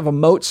couldn't have a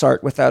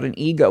Mozart without an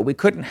ego. We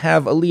couldn't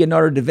have a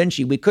Leonardo da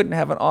Vinci. We couldn't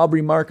have an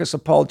Aubrey Marcus, a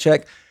Paul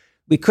Chek.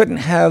 We couldn't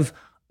have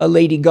a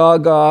Lady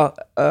Gaga,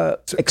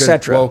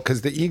 etc. Well,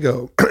 because the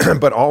ego,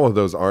 but all of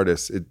those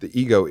artists, the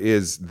ego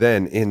is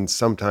then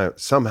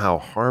somehow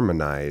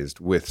harmonized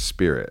with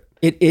spirit.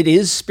 It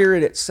is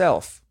spirit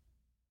itself.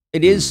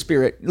 It is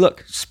spirit.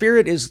 Look,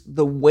 spirit is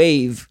the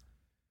wave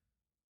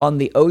on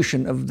the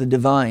ocean of the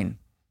divine.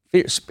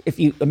 If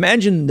you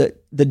imagine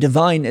that the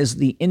divine is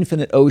the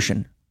infinite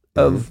ocean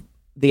of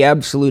the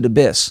absolute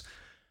abyss,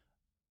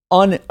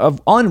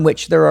 on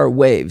which there are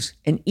waves,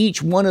 and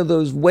each one of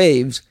those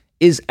waves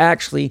is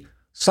actually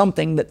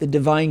something that the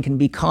divine can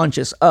be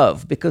conscious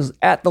of, because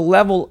at the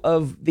level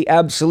of the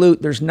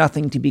absolute, there's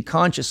nothing to be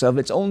conscious of.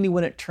 It's only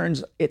when it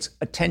turns its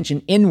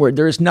attention inward.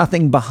 There is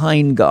nothing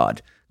behind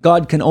God.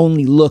 God can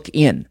only look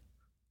in,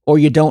 or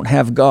you don't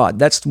have God.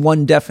 That's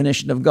one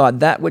definition of God,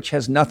 that which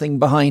has nothing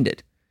behind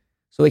it.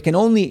 So it can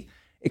only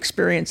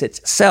experience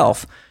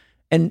itself.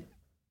 And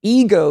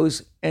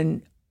egos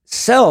and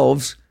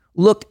selves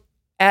look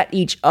at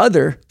each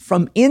other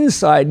from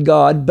inside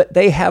God, but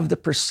they have the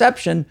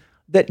perception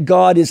that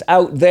God is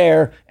out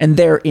there and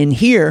they're in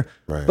here.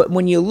 Right. But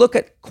when you look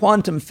at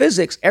quantum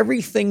physics,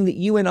 everything that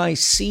you and I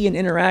see and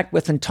interact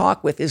with and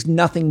talk with is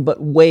nothing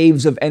but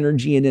waves of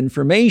energy and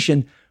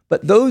information.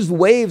 But those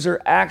waves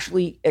are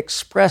actually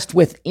expressed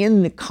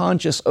within the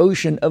conscious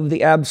ocean of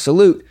the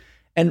absolute.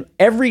 And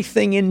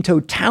everything in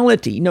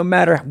totality, no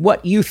matter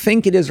what you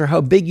think it is or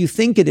how big you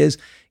think it is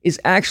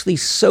actually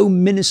so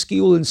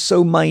minuscule and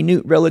so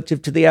minute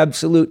relative to the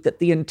absolute that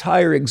the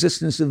entire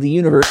existence of the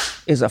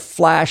universe is a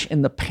flash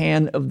in the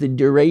pan of the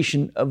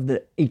duration of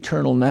the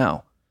eternal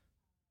now.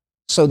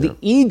 So the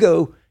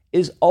ego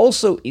is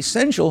also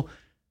essential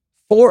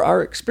for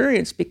our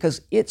experience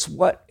because it's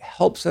what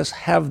helps us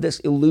have this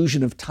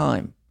illusion of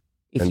time.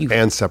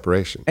 And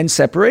separation. And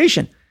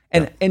separation.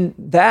 And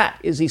that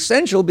is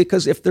essential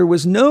because if there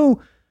was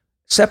no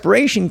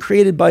separation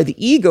created by the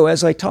ego,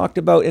 as I talked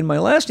about in my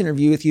last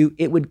interview with you,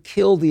 it would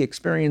kill the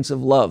experience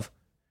of love.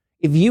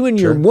 If you and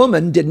your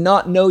woman did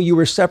not know you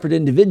were separate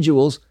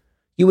individuals,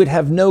 you would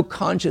have no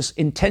conscious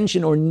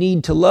intention or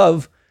need to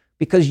love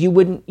because you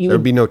wouldn't.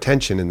 There'd be no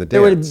tension in the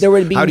dance. There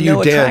would be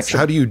no attraction.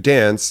 How do you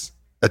dance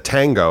a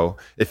tango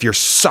if you're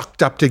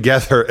sucked up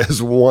together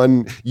as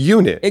one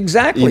unit?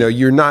 Exactly.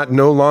 You're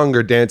no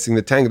longer dancing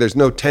the tango. There's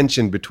no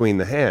tension between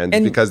the hands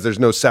because there's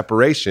no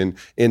separation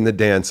in the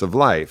dance of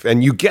life.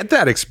 And you get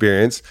that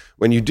experience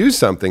when you do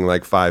something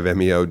like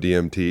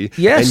 5-MeO-DMT.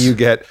 Yes. And you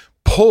get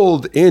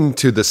pulled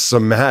into the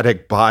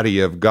somatic body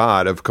of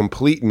God, of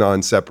complete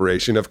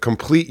non-separation, of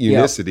complete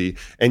unicity,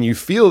 and you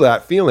feel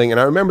that feeling.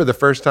 And I remember the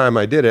first time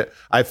I did it,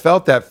 I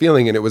felt that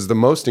feeling, and it was the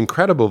most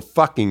incredible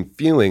fucking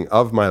feeling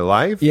of my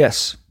life.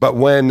 Yes. But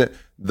when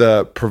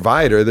the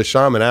provider, the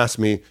shaman, asked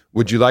me,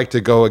 would you like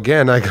to go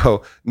again? I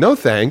go, no,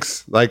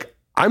 thanks. Like,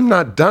 I'm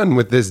not done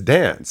with this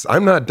dance.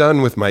 I'm not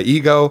done with my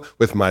ego,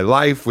 with my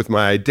life, with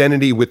my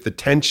identity, with the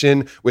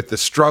tension, with the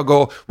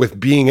struggle, with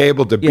being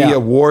able to be a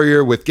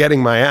warrior, with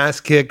getting my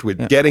ass kicked,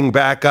 with getting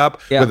back up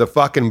with a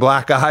fucking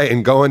black eye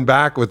and going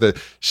back with a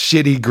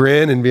shitty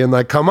grin and being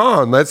like, come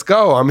on, let's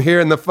go. I'm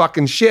hearing the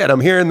fucking shit.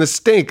 I'm hearing the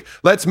stink.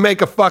 Let's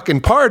make a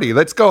fucking party.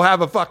 Let's go have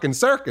a fucking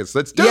circus.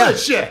 Let's do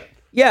this shit.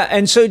 Yeah.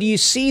 And so do you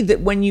see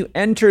that when you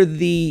enter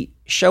the,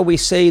 shall we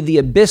say, the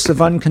abyss of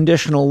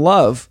unconditional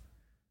love,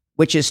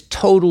 which is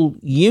total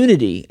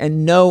unity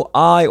and no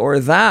I or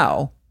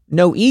thou,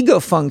 no ego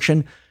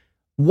function,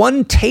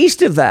 one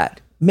taste of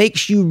that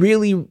makes you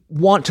really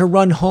want to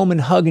run home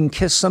and hug and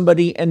kiss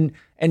somebody and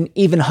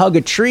even hug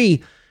a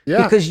tree,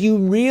 because you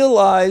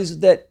realize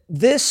that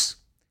this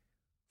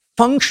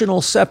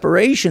functional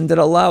separation that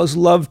allows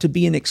love to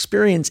be an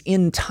experience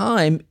in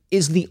time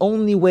is the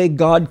only way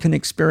God can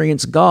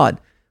experience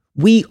God.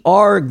 We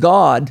are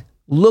God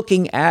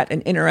looking at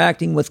and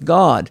interacting with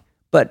God,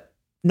 but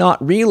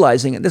not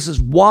realizing it. This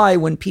is why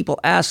when people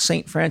asked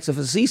St. Francis of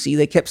Assisi,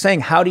 they kept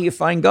saying, how do you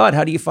find God?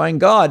 How do you find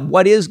God?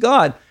 What is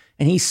God?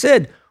 And he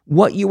said,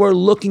 what you are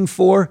looking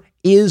for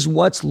is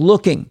what's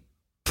looking.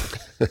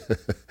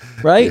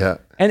 Right? Yeah.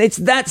 And it's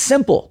that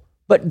simple.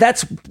 But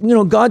that's,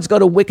 God's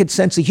got a wicked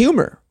sense of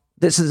humor.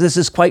 This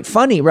is quite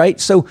funny, right?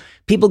 So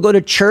people go to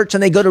church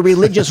and they go to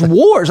religious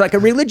wars. Like a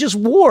religious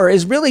war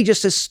is really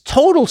just this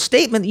total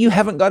statement that you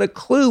haven't got a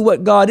clue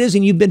what God is,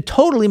 and you've been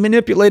totally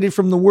manipulated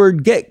from the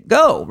word get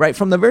go, right?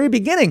 From the very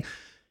beginning.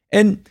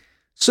 And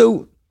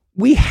so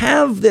we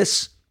have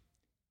this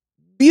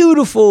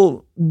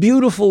beautiful,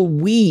 beautiful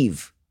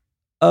weave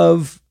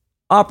of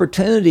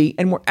opportunity.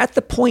 And we're at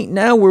the point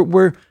now where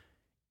we're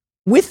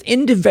with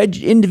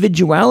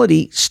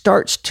individuality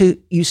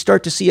you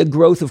start to see a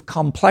growth of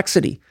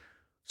complexity.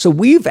 So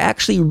we've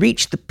actually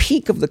reached the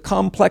peak of the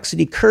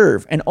complexity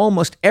curve, and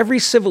almost every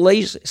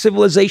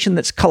civilization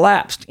that's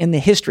collapsed in the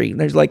history,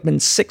 there's like been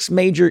 6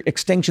 major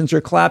extinctions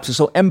or collapses.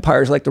 So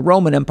empires like the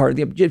Roman Empire,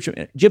 the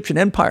Egyptian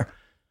Empire,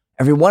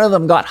 every one of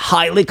them got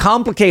highly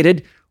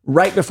complicated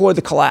right before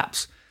the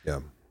collapse. Yeah.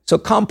 So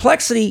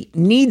complexity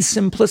needs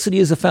simplicity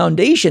as a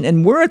foundation.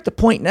 And we're at the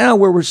point now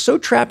where we're so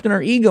trapped in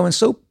our ego and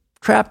so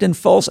trapped in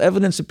false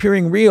evidence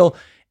appearing real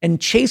and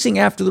chasing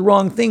after the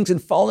wrong things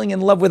and falling in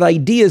love with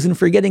ideas and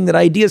forgetting that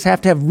ideas have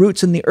to have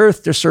roots in the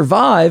earth to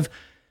survive,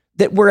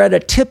 that we're at a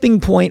tipping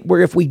point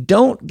where if we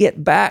don't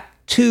get back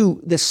to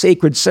the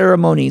sacred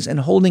ceremonies and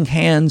holding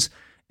hands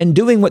and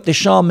doing what the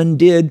shaman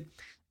did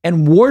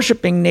and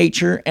worshiping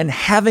nature and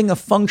having a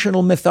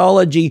functional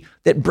mythology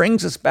that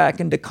brings us back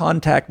into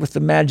contact with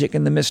the magic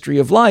and the mystery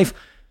of life,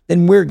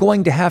 then we're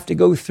going to have to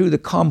go through the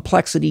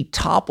complexity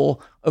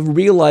topple of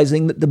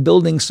realizing that the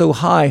building's so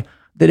high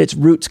that its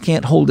roots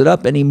can't hold it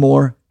up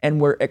anymore,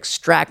 and we're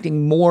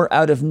extracting more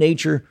out of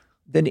nature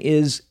than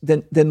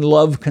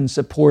love can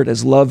support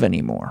as love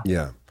anymore.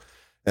 Yeah.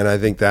 And I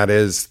think that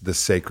is the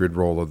sacred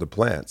role of the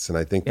plants. And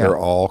I think they're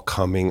all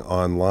coming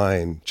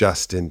online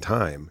just in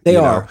time. They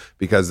are.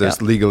 Because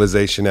there's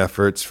legalization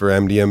efforts for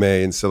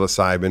MDMA and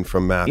psilocybin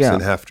from MAPS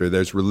and Hefter.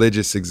 There's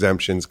religious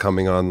exemptions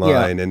coming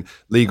online and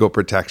legal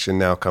protection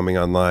now coming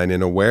online,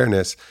 and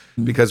awareness,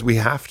 because we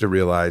have to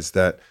realize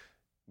that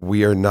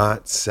we are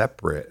not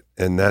separate.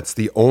 And that's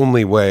the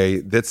only way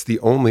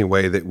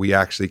that we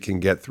actually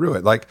can get through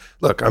it. Like,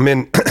 look, I'm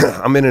in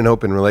an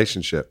open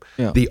relationship.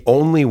 Yeah. The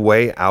only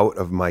way out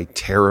of my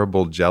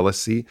terrible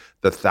jealousy,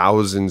 the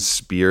 1,000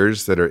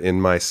 spears that are in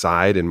my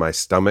side and my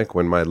stomach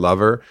when my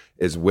lover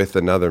is with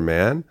another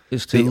man,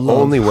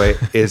 only way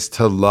is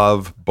to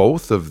love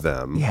both of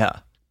them. Yeah.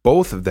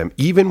 Both of them,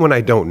 even when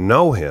I don't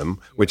know him,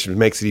 which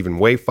makes it even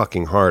way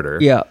fucking harder.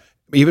 Yeah.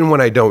 Even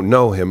when I don't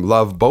know him,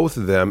 love both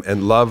of them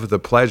and love the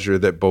pleasure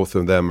that both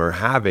of them are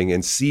having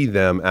and see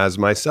them as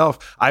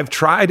myself. I've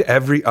tried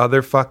every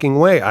other fucking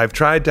way. I've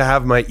tried to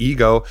have my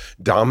ego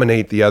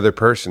dominate the other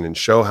person and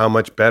show how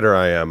much better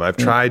I am. I've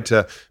tried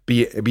to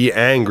be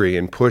angry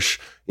and push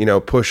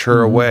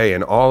her away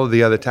and all of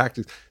the other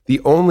tactics. The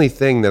only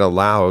thing that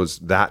allows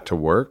that to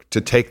work,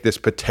 to take this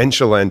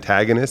potential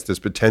antagonist, this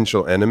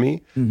potential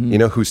enemy,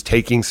 who's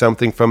taking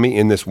something from me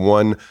in this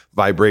one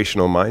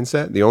vibrational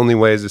mindset, the only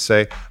way is to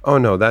say, oh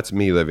no, that's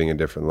me living a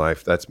different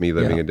life. That's me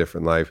living a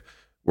different life.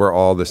 We're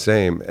all the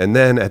same. And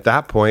then at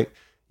that point,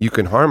 you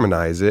can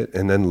harmonize it,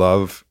 and then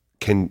love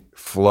can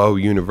flow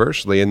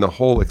universally, and the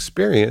whole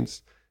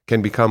experience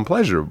can become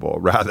pleasurable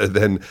rather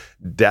than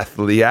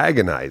deathly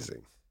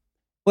agonizing.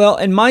 Well,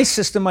 in my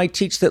system, I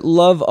teach that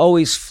love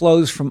always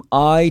flows from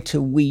I to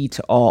we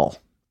to all.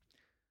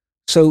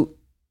 So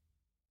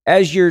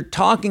as you're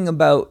talking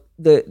about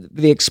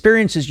the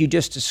experiences you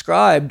just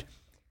described,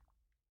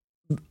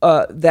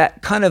 that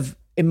kind of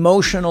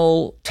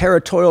emotional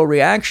territorial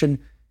reaction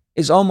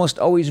is almost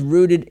always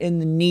rooted in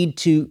the need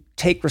to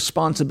take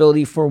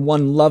responsibility for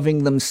one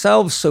loving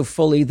themselves so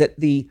fully that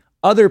the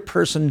other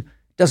person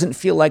doesn't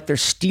feel like they're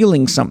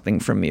stealing something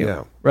from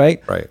you,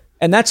 right? Right.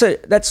 And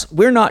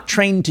we're not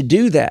trained to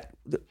do that.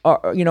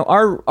 Our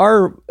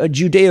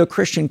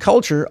Judeo-Christian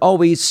culture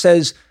always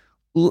says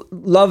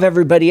love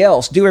everybody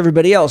else, do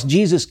everybody else.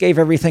 Jesus gave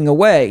everything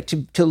away.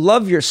 To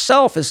love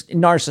yourself is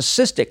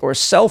narcissistic or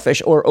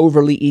selfish or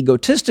overly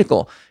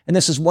egotistical. And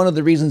this is one of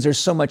the reasons there's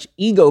so much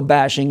ego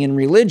bashing in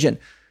religion.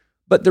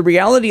 But the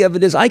reality of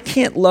it is I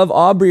can't love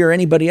Aubrey or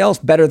anybody else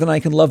better than I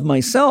can love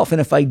myself. And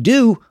if I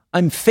do,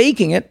 I'm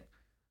faking it.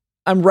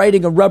 I'm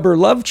writing a rubber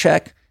love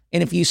check.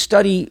 And if you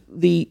study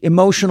the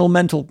emotional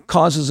mental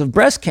causes of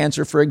breast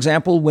cancer, for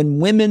example, when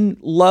women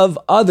love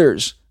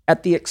others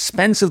at the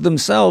expense of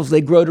themselves, they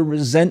grow to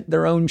resent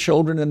their own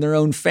children and their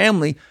own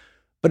family.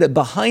 But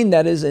behind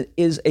that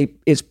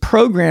is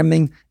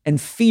programming and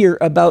fear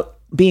about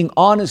being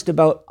honest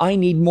about, I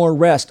need more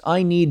rest.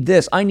 I need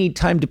this. I need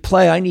time to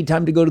play. I need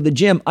time to go to the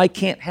gym. I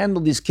can't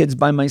handle these kids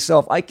by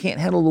myself. I can't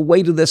handle the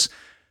weight of this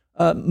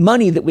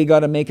money that we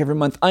got to make every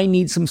month. I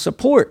need some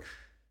support.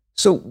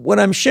 So what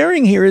I'm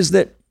sharing here is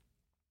that,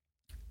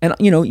 and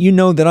you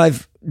know that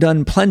I've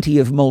done plenty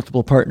of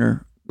multiple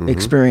partner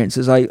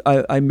experiences.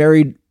 I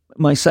married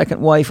my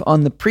second wife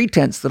on the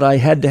pretense that I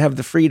had to have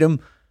the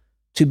freedom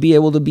to be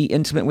able to be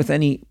intimate with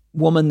any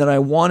woman that I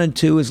wanted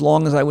to, as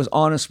long as I was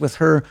honest with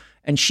her,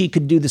 and she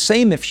could do the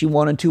same if she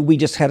wanted to. We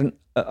just had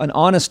an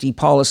honesty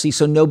policy,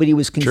 so nobody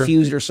was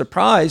confused or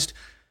surprised.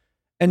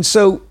 And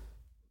so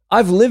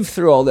I've lived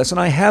through all this, and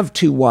I have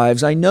 2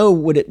 wives. I know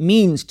what it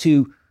means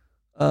to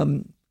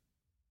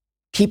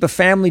keep a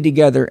family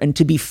together and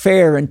to be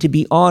fair and to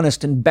be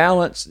honest and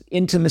balance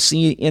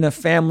intimacy in a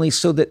family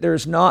so that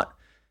there's not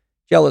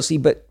jealousy.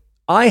 But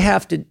I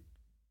have to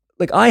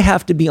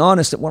be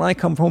honest that when I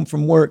come home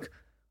from work,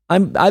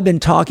 I've been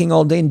talking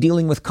all day and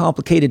dealing with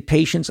complicated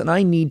patients, and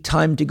I need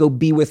time to go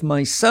be with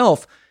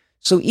myself.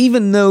 So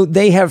even though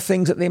they have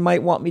things that they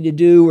might want me to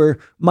do or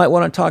might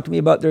want to talk to me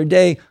about their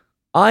day,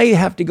 I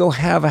have to go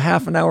have a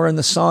half an hour in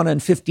the sauna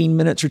and 15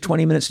 minutes or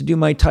 20 minutes to do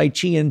my Tai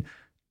Chi and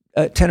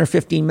 10 or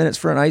 15 minutes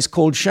for an ice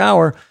cold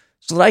shower,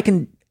 so that I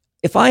can,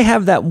 if I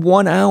have that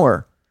 1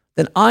 hour,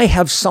 then I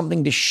have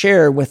something to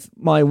share with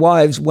my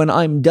wives when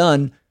I'm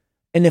done.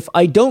 And if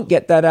I don't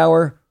get that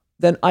hour,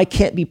 then I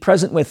can't be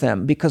present with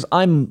them because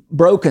I'm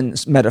broken,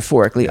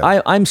 metaphorically.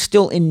 Yeah. I'm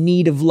still in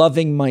need of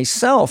loving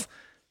myself.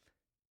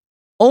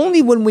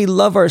 Only when we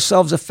love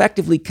ourselves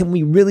effectively can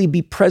we really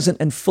be present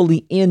and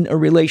fully in a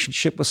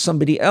relationship with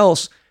somebody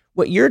else.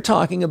 What you're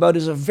talking about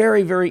is a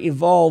very, very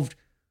evolved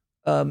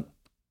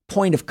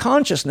point of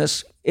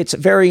consciousness. It's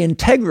very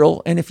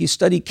integral. And if you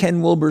study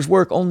Ken Wilber's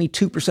work, only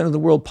 2% of the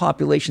world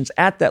population's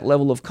at that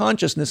level of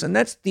consciousness. And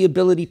that's the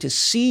ability to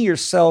see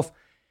yourself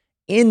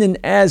in and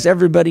as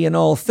everybody in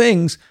all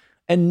things,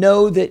 and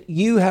know that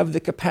you have the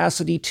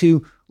capacity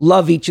to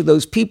love each of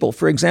those people.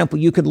 For example,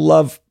 you could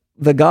love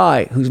the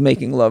guy who's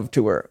making love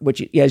to her,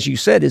 which, as you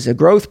said, is a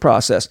growth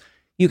process.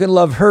 You can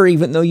love her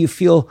even though you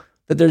feel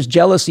that there's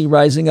jealousy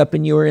rising up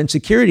in you or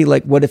insecurity,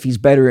 like what if he's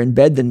better in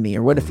bed than me,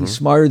 or what if he's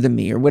smarter than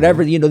me, or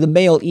whatever. The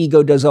male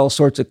ego does all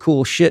sorts of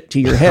cool shit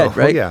to your head,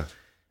 right? Yeah.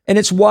 And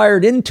it's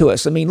wired into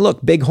us. I mean,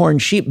 look, bighorn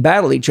sheep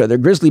battle each other.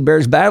 Grizzly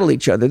bears battle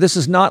each other. This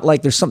is not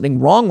like there's something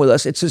wrong with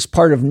us. It's just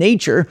part of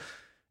nature,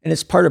 and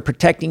it's part of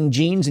protecting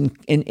genes, and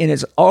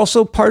it's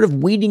also part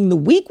of weeding the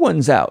weak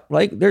ones out.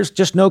 Like, there's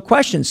just no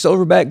question.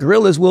 Silverback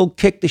gorillas will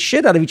kick the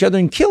shit out of each other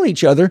and kill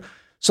each other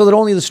so that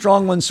only the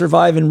strong ones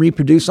survive and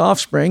reproduce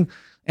offspring,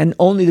 and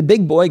only the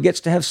big boy gets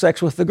to have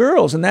sex with the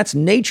girls. And that's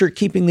nature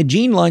keeping the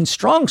gene line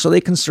strong so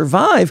they can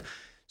survive.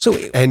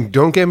 And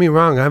don't get me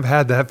wrong, I've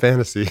had that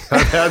fantasy.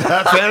 I've had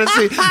that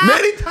fantasy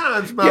many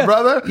times, my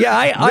brother.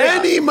 Yeah,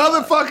 many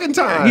motherfucking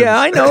times. Yeah,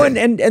 I know,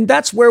 and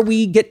that's where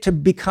we get to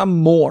become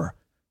more.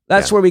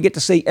 That's where we get to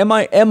say, am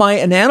I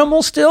an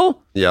animal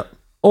still? Yep.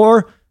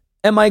 Or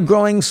am I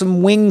growing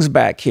some wings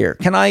back here?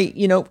 Can I,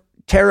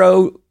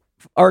 tarot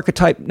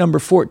archetype number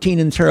 14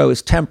 in tarot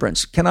is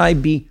temperance. Can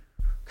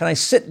I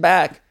sit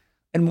back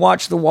and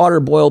watch the water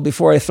boil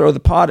before I throw the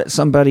pot at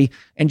somebody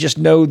and just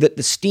know that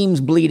the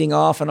steam's bleeding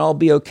off and I'll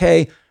be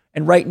okay?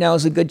 And right now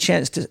is a good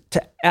chance to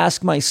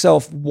ask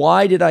myself,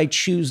 why did I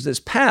choose this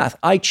path?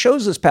 I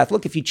chose this path.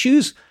 Look, if you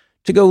choose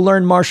to go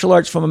learn martial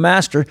arts from a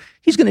master,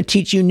 he's going to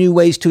teach you new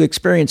ways to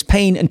experience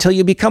pain until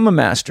you become a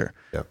master,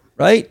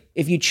 right?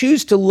 If you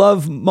choose to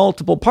love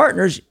multiple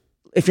partners,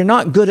 if you're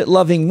not good at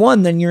loving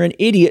one, then you're an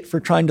idiot for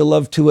trying to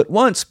love 2 at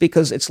once,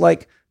 because it's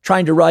like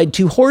trying to ride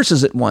 2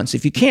 horses at once.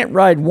 If you can't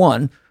ride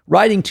one,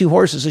 riding 2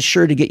 horses is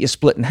sure to get you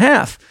split in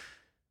half.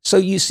 So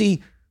you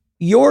see,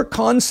 your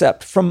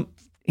concept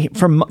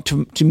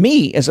to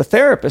me as a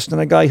therapist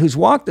and a guy who's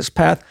walked this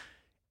path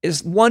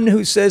is one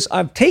who says,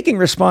 I'm taking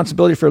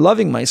responsibility for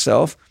loving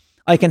myself.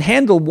 I can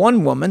handle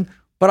one woman,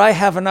 but I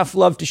have enough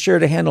love to share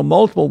to handle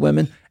multiple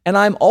women. And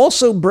I'm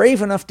also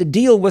brave enough to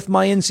deal with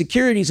my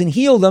insecurities and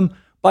heal them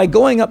by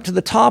going up to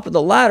the top of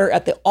the ladder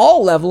at the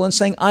all level and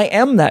saying, I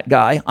am that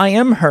guy, I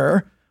am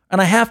her,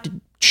 and I have to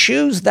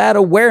choose that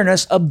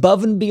awareness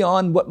above and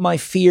beyond what my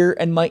fear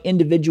and my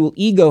individual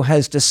ego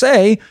has to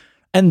say.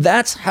 And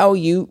that's how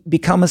you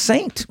become a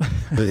saint.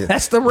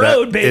 That's the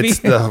road, baby.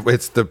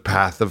 It's the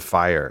path of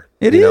fire.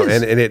 It you know,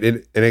 is.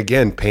 and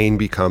again, pain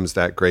becomes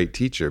that great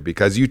teacher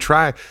because you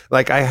try,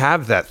 like I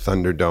have that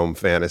Thunderdome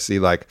fantasy,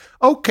 like,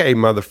 okay,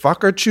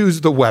 motherfucker, choose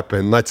the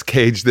weapon. Let's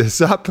cage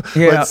this up.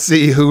 Yeah. Let's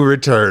see who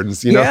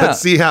returns. You know, Yeah. let's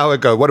see how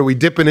it goes. What are we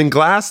dipping in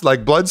glass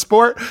like blood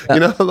sport?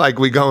 You know, like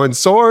we going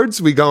swords,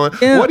 we going,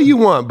 Yeah. what do you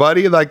want,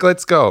 buddy? Like,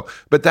 let's go.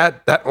 But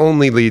that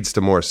only leads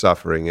to more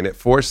suffering, and it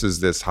forces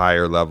this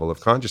higher level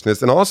of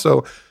consciousness and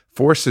also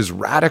forces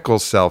radical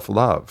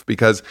self-love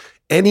because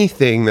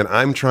anything that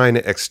I'm trying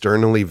to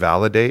externally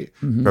validate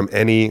from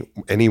any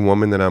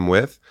woman that I'm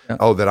with,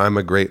 oh, that I'm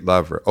a great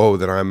lover, oh,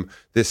 that I'm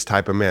this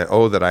type of man,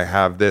 oh, that I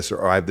have this,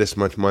 or I have this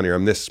much money, or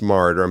I'm this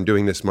smart, or I'm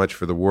doing this much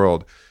for the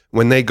world.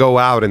 When they go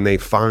out and they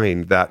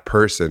find that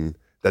person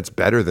that's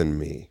better than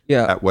me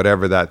at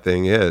whatever that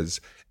thing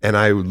is, and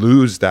I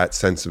lose that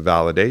sense of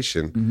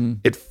validation,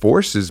 it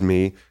forces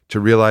me to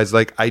realize,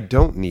 like, I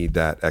don't need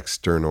that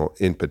external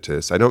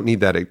impetus. I don't need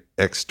that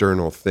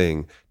external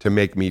thing to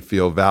make me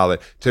feel valid,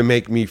 to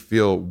make me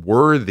feel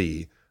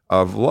worthy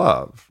of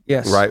love.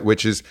 Yes. Right?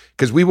 Which is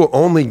because we will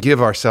only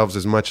give ourselves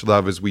as much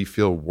love as we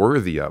feel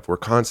worthy of. We're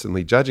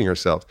constantly judging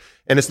ourselves.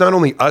 And it's not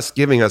only us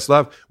giving us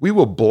love, we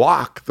will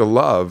block the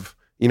love.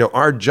 You know,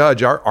 our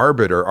judge, our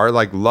arbiter, our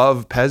like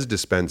love Pez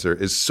dispenser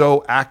is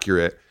so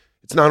accurate.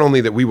 It's not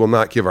only that we will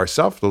not give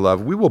ourselves the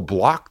love, we will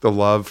block the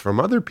love from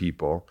other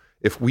people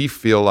if we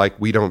feel like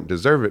we don't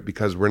deserve it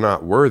because we're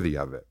not worthy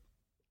of it.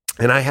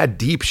 And I had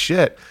deep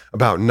shit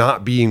about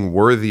not being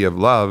worthy of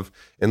love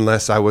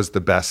unless I was the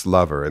best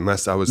lover,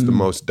 unless I was the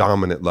most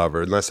dominant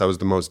lover, unless I was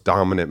the most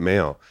dominant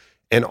male.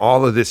 And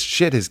all of this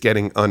shit is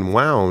getting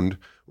unwound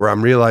where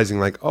I'm realizing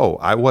like, oh,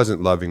 I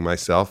wasn't loving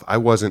myself. I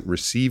wasn't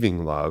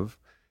receiving love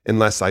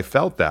unless I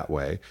felt that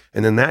way.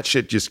 And then that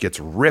shit just gets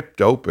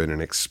ripped open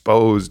and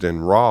exposed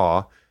and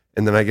raw.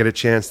 And then I get a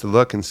chance to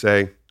look and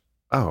say,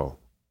 oh,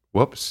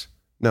 whoops.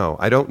 No,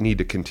 I don't need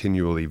to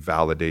continually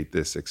validate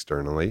this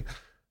externally.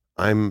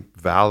 I'm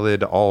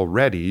valid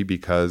already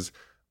because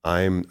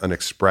I'm an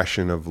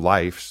expression of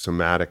life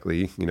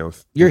somatically, you know,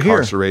 You're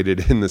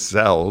incarcerated in the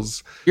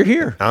cells. You're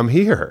here. I'm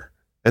here.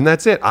 And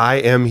that's it. I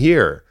am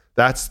here.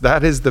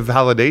 That is the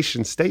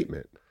validation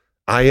statement.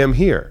 I am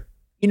here.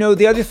 You know,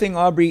 the other thing,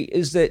 Aubrey,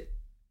 is that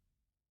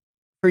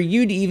for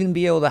you to even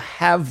be able to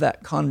have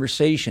that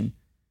conversation,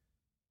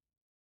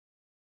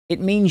 it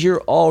means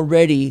you're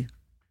already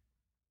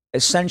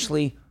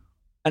essentially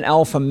an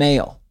alpha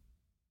male.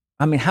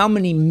 I mean, how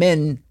many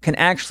men can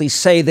actually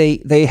say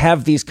they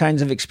have these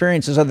kinds of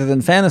experiences other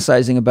than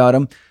fantasizing about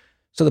them?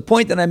 So the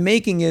point that I'm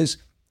making is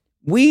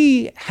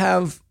we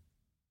have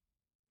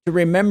to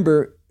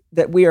remember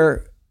that we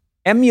are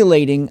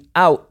emulating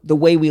out the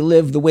way we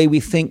live, the way we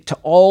think to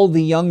all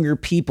the younger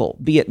people,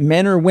 be it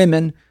men or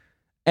women.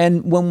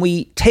 And when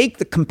we take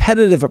the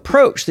competitive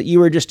approach that you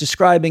were just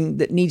describing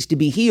that needs to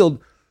be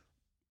healed,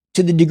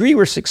 to the degree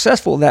we're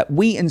successful, that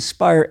we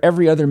inspire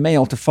every other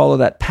male to follow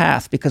that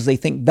path because they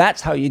think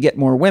that's how you get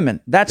more women.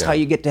 That's how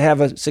you get to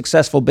have a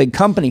successful big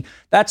company.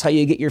 That's how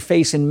you get your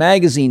face in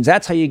magazines.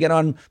 That's how you get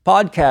on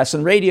podcasts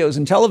and radios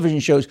and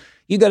television shows.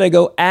 You got to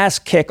go ass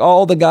kick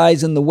all the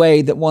guys in the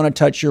way that want to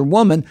touch your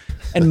woman.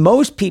 And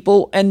most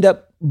people end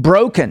up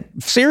broken,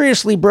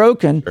 seriously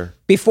broken,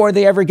 before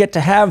they ever get to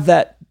have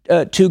that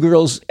two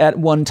girls at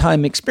one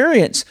time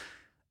experience.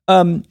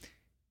 And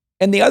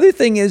the other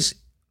thing is,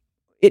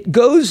 it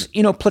goes,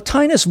 you know,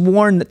 Plotinus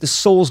warned that the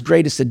soul's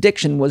greatest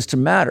addiction was to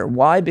matter.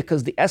 Why?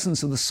 Because the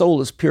essence of the soul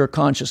is pure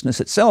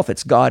consciousness itself.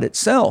 It's God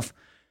itself.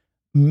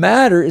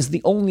 Matter is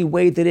the only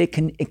way that it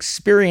can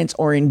experience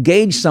or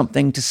engage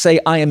something to say,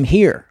 I am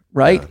here,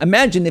 right? Yeah.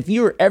 Imagine if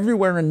you were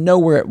everywhere and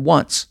nowhere at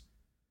once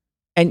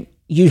and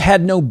you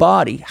had no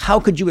body. How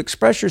could you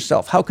express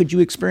yourself? How could you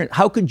experience?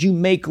 How could you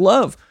make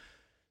love?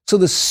 So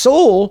the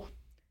soul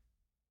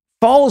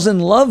falls in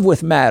love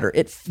with matter.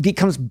 It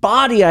becomes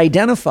body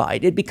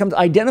identified. It becomes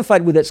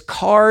identified with its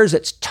cars,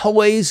 its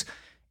toys,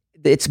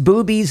 its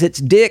boobies, its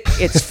dick,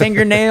 its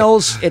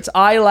fingernails, its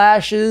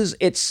eyelashes,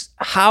 its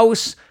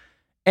house.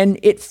 And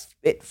it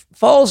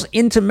falls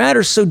into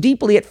matter so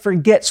deeply it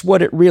forgets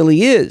what it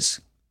really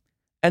is.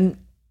 And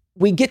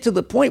we get to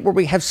the point where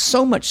we have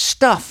so much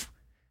stuff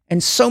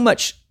and so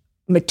much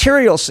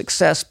material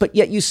success, but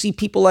yet you see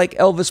people like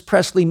Elvis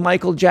Presley,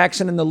 Michael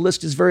Jackson, and the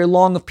list is very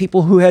long of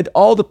people who had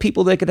all the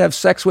people they could have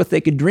sex with,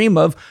 they could dream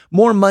of,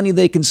 more money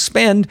they can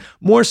spend,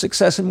 more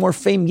success and more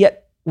fame,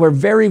 yet we're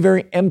very,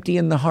 very empty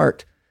in the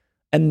heart.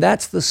 And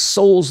that's the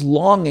soul's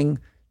longing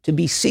to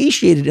be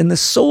satiated. And the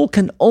soul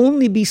can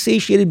only be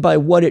satiated by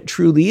what it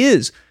truly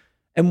is.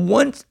 And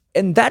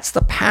that's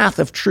the path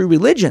of true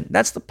religion.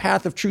 That's the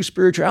path of true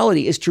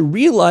spirituality, is to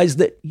realize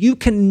that you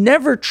can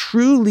never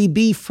truly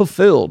be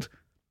fulfilled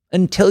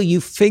until you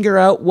figure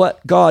out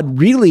what God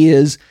really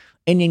is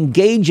and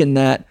engage in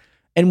that.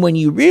 And when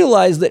you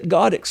realize that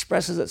God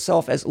expresses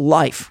itself as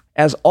life,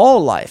 as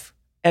all life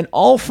and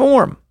all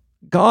form,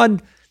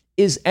 God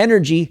is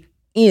energy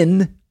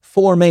in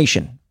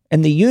formation.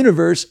 And the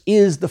universe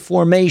is the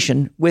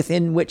formation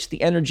within which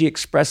the energy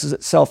expresses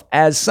itself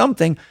as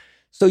something.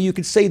 So you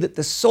could say that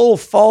the soul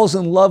falls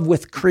in love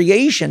with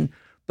creation,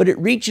 but it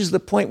reaches the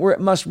point where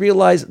it must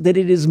realize that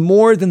it is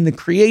more than the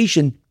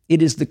creation, it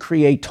is the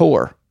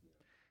creator.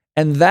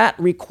 And that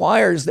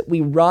requires that we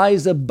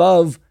rise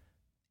above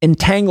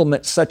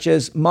entanglements such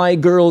as my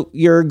girl,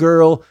 your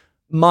girl,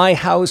 my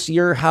house,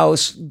 your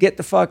house, get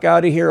the fuck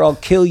out of here, I'll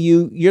kill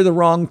you, you're the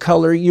wrong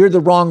color, you're the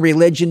wrong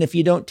religion, if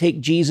you don't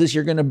take Jesus,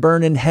 you're going to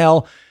burn in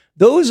hell.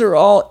 Those are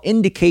all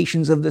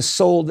indications of the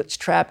soul that's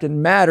trapped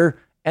in matter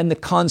and the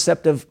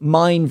concept of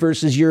mine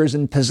versus yours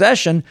and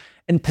possession.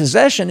 And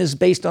possession is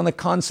based on the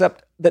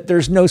concept that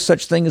there's no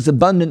such thing as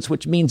abundance,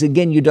 which means,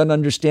 again, you don't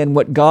understand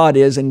what God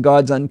is and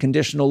God's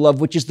unconditional love,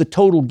 which is the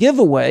total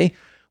giveaway,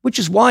 which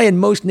is why in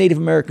most Native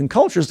American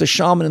cultures, the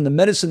shaman and the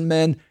medicine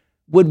men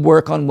would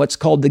work on what's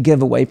called the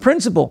giveaway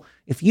principle.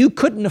 If you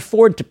couldn't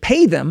afford to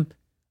pay them,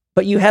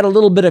 but you had a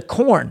little bit of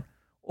corn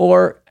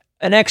or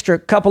an extra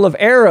couple of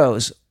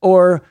arrows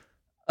or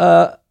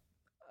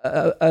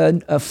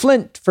a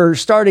flint for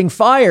starting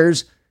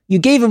fires, you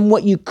gave them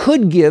what you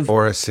could give.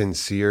 Or a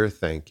sincere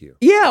thank you.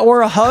 Yeah,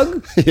 or a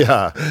hug.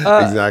 Yeah,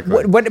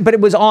 exactly. But it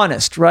was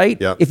honest, right?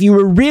 Yep. If you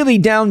were really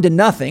down to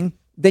nothing,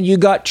 then you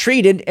got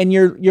treated and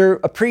your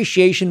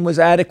appreciation was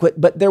adequate,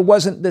 but there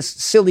wasn't this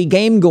silly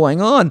game going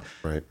on.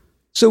 Right.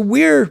 So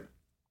we're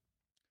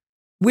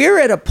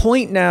at a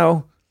point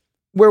now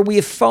where we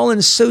have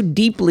fallen so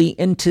deeply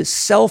into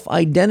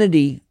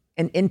self-identity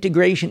and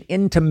integration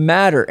into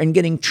matter and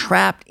getting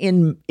trapped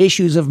in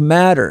issues of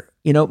matter.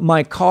 You know,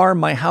 my car,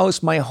 my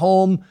house, my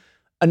home,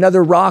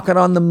 another rocket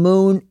on the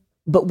moon,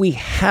 but we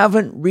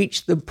haven't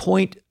reached the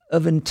point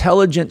of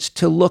intelligence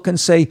to look and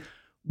say,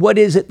 what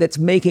is it that's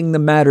making the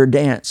matter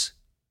dance?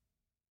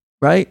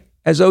 Right?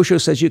 As Osho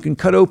says, you can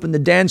cut open the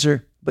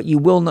dancer, but you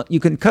will not, you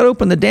can cut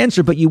open the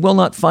dancer, but you will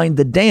not find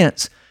the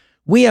dance.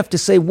 We have to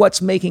say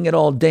what's making it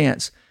all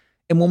dance.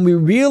 And when we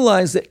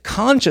realize that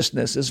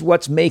consciousness is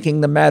what's making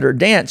the matter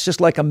dance,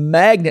 just like a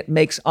magnet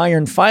makes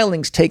iron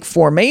filings take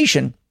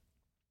formation,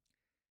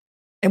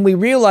 and we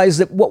realize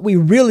that what we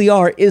really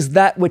are is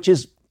that which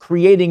is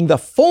creating the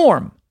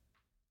form,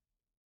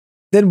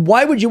 then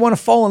why would you want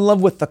to fall in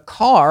love with the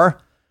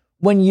car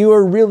when you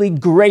are really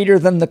greater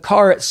than the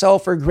car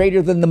itself or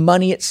greater than the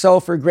money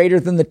itself or greater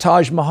than the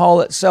Taj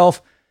Mahal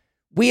itself?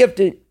 We have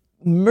to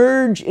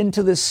merge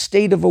into this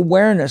state of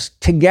awareness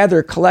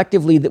together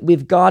collectively that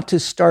we've got to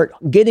start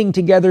getting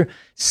together,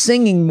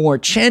 singing more,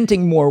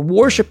 chanting more,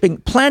 worshiping,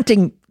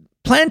 planting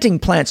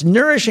plants,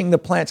 nourishing the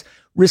plants,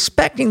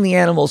 respecting the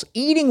animals,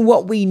 eating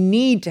what we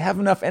need to have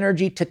enough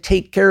energy to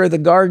take care of the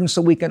garden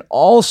so we can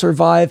all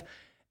survive,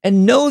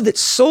 and know that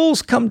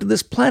souls come to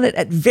this planet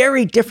at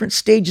very different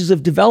stages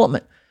of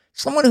development.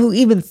 Someone who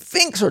even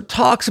thinks or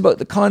talks about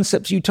the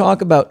concepts you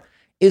talk about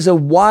is a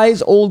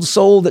wise old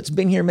soul that's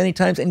been here many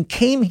times and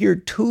came here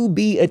to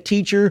be a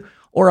teacher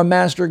or a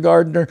master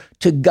gardener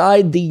to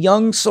guide the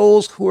young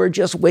souls who are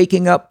just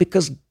waking up,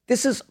 because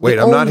this is... Wait,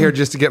 I'm not here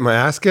just to get my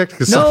ass kicked?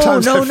 Because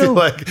sometimes I feel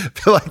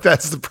like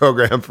that's the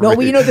program for me. No,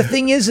 well, you know, the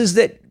thing is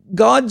that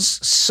God's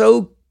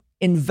so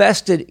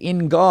invested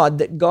in God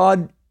that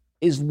God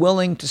is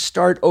willing to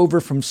start over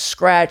from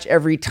scratch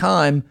every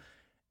time.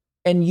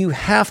 And you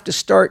have to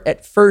start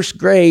at first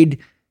grade.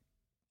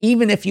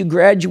 Even if you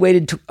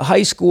graduated to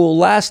high school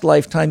last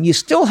lifetime, you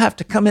still have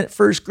to come in at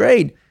first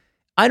grade.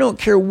 I don't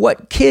care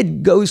what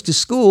kid goes to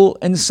school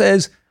and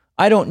says,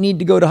 I don't need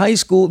to go to high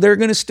school. They're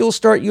going to still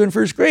start you in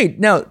first grade.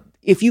 Now,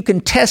 if you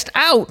can test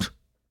out,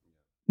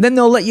 then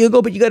they'll let you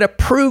go, but you got to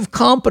prove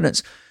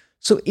competence.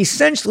 So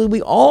essentially,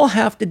 we all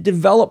have to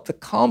develop the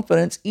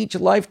confidence each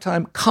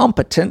lifetime,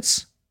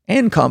 competence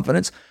and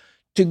confidence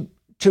to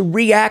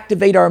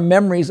reactivate our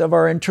memories of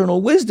our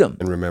internal wisdom.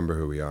 And remember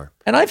who we are.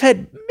 And I've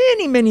had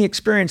many, many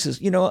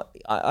experiences. You know,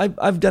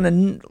 I've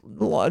done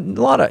a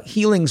lot of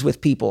healings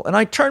with people, and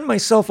I turn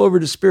myself over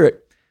to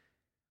Spirit.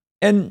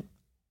 And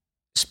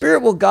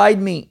Spirit will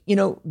guide me. You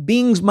know,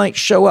 beings might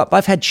show up.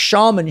 I've had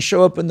shamans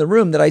show up in the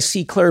room that I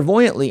see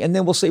clairvoyantly, and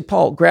then we'll say,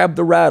 Paul, grab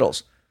the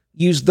rattles.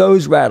 Use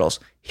those rattles.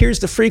 Here's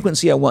the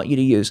frequency I want you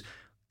to use.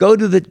 Go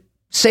to the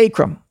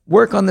sacrum.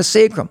 Work on the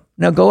sacrum.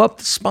 Now go up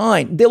the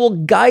spine. They will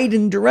guide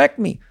and direct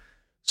me.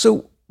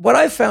 So what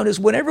I've found is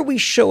whenever we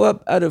show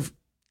up out of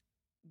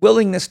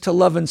willingness to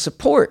love and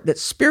support, that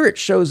Spirit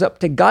shows up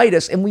to guide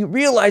us, and we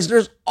realize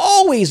there's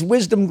always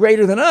wisdom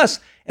greater than us.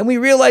 And we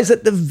realize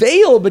that the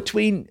veil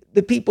between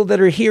the people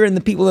that are here and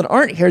the people that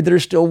aren't here that are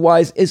still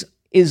wise is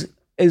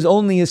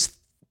only as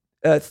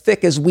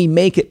thick as we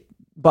make it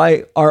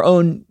by our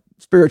own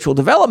spiritual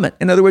development.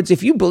 In other words,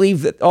 if you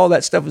believe that all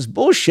that stuff is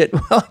bullshit,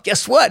 well,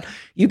 guess what?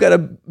 You got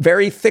a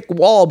very thick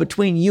wall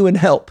between you and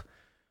help.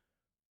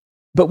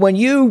 But when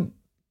you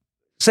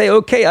say,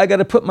 okay, I got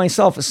to put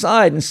myself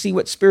aside and see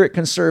what Spirit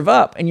can serve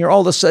up, and you're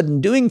all of a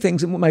sudden doing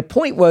things. And what my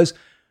point was,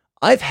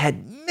 I've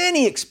had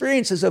many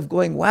experiences of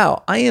going,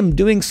 wow, I am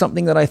doing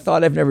something that I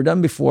thought I've never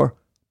done before.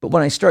 But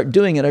when I start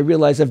doing it, I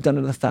realize I've done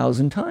it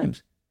 1,000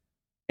 times.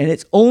 And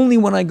it's only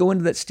when I go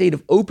into that state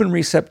of open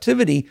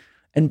receptivity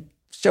and,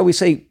 shall we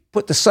say,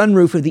 put the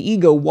sunroof of the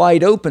ego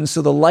wide open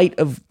so the light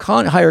of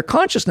higher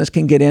consciousness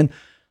can get in,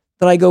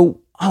 that I go,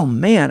 oh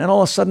man. And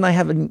all of a sudden I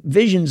have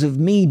visions of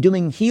me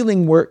doing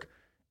healing work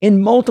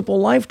in multiple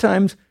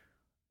lifetimes.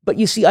 But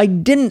you see, I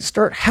didn't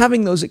start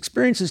having those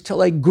experiences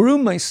till I grew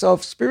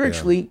myself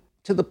spiritually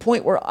to the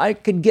point where I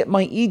could get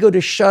my ego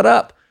to shut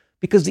up,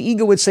 because the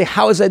ego would say,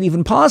 how is that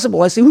even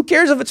possible? I say, who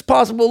cares if it's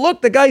possible?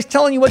 Look, the guy's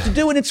telling you what to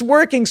do and it's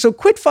working. So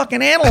quit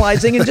fucking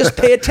analyzing and just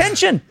pay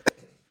attention.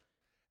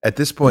 At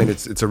this point,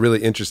 it's a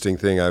really interesting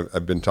thing.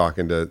 I've been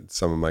talking to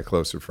some of my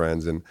closer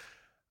friends, and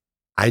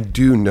I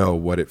do know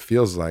what it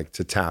feels like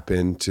to tap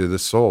into the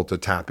soul, to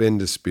tap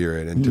into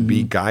spirit, and to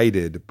be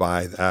guided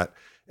by that.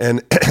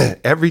 And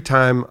every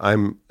time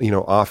I'm,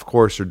 off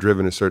course or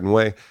driven a certain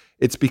way,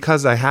 it's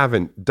because I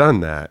haven't done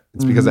that.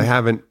 It's because I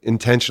haven't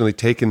intentionally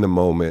taken the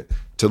moment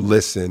to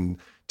listen,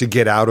 to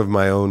get out of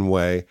my own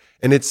way.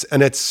 And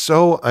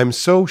I'm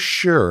so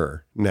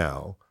sure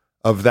now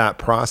of that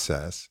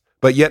process,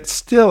 but yet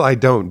still I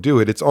don't do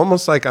it. It's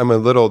almost like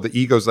the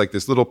ego's like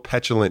this little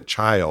petulant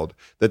child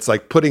that's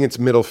like putting its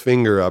middle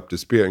finger up to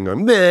spirit and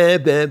going, bah,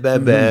 bah, bah,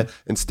 bah,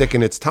 and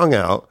sticking its tongue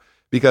out.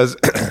 Because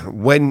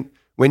when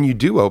you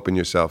do open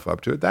yourself up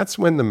to it, that's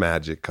when the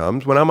magic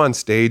comes. When I'm on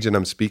stage and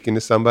I'm speaking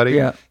to somebody,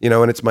 and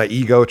it's my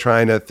ego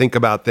trying to think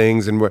about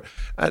things, and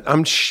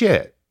I'm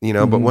shit,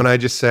 but when I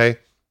just say,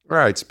 all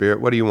right,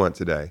 spirit, what do you want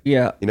today?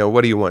 Yeah.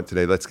 What do you want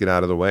today? Let's get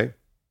out of the way.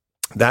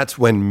 That's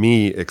when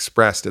me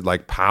expressed, it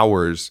like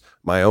powers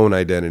my own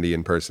identity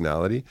and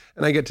personality,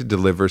 and I get to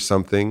deliver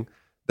something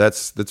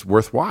that's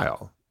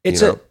worthwhile.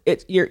 You're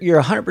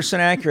 100%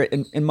 accurate,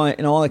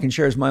 and all I can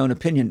share is my own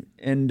opinion.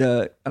 And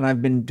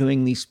I've been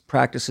doing these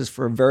practices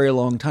for a very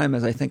long time,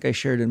 as I think I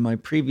shared in my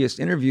previous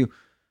interview.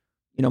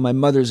 My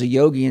mother's a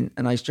yogi, and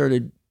I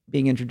started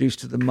being introduced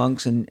to the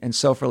monks and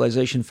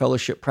self-realization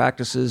fellowship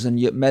practices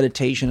and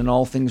meditation and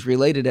all things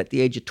related at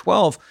the age of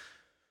 12.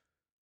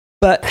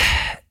 But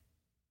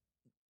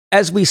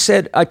as we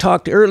said, I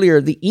talked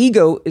earlier, the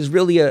ego is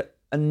really a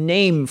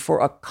name for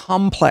a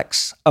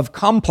complex of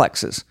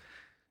complexes.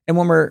 And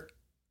when we're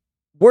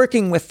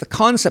working with the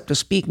concept of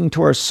speaking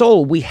to our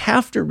soul, we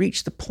have to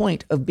reach the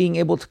point of being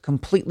able to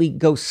completely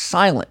go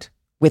silent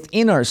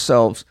within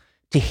ourselves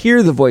to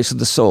hear the voice of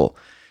the soul.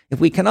 If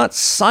we cannot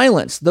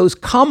silence those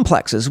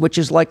complexes, which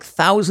is like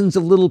thousands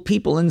of little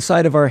people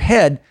inside of our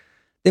head,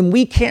 then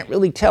we can't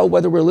really tell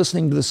whether we're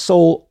listening to the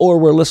soul or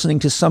we're listening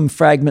to some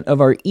fragment of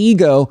our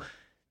ego.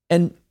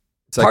 And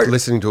it's like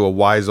listening to a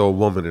wise old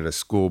woman in a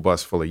school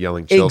bus full of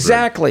yelling children.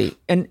 Exactly.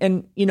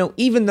 And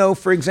even though,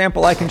 for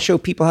example, I can show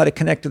people how to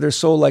connect to their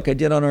soul like I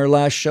did on our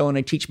last show, and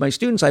I teach my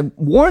students, I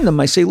warn them,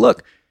 I say,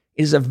 look,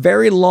 it is a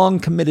very long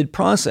committed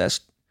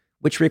process,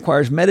 which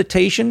requires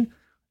meditation,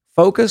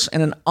 focus,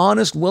 and an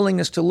honest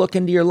willingness to look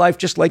into your life,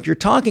 just like you're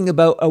talking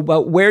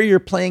about where you're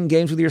playing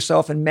games with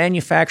yourself and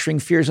manufacturing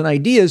fears and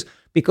ideas,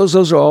 because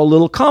those are all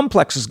little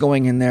complexes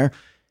going in there.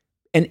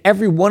 And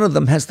every one of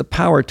them has the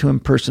power to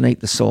impersonate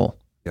the soul.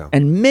 Yeah.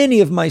 And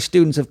many of my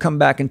students have come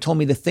back and told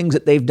me the things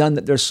that they've done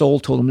that their soul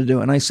told them to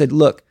do. And I said,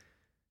 look,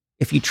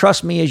 if you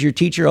trust me as your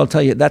teacher, I'll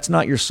tell you, that's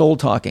not your soul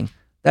talking.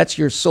 That's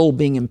your soul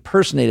being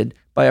impersonated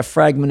by a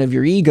fragment of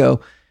your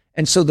ego.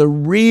 And so the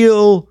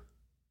real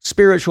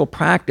spiritual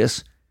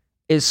practice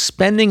is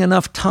spending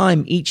enough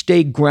time each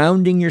day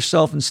grounding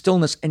yourself in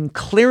stillness and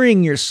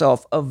clearing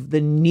yourself of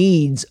the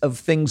needs of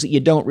things that you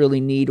don't really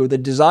need, or the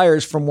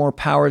desires for more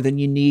power than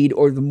you need,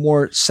 or the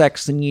more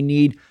sex than you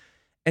need,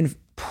 and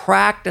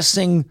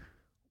practicing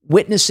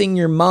witnessing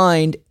your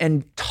mind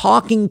and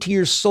talking to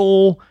your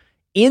soul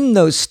in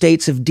those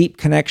states of deep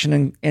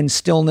connection and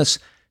stillness,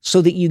 so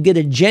that you get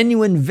a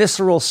genuine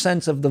visceral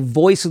sense of the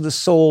voice of the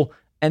soul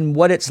and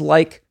what it's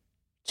like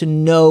to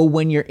know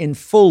when you're in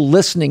full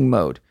listening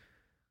mode.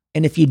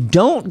 And if you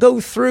don't go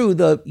through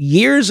the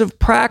years of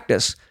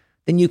practice,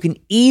 then you can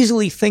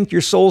easily think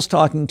your soul's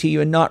talking to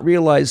you and not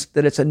realize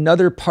that it's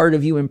another part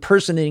of you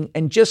impersonating.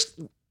 And just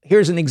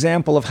here's an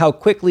example of how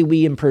quickly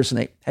we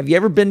impersonate. Have you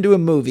ever been to a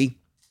movie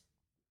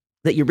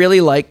that you really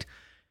liked,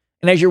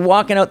 and as you're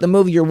walking out the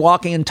movie, you're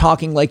walking and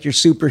talking like you're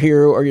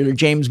superhero or you're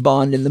James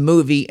Bond in the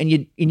movie, and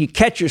you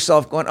catch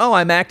yourself going, oh,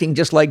 I'm acting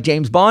just like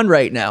James Bond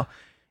right now.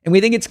 And we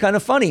think it's kind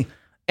of funny.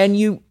 And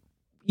you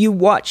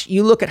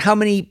look at how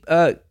many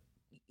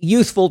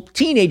youthful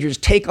teenagers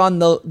take on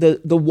the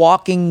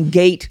walking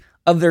gait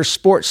of their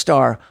sports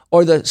star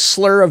or the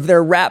slur of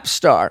their rap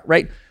star,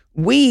 right?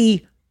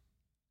 We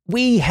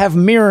have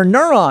mirror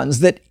neurons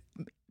that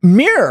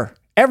mirror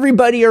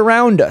everybody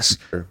around us.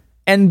 Sure.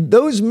 And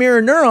those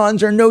mirror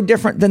neurons are no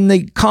different than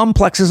the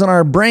complexes in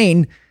our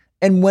brain.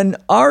 And when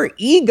our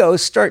ego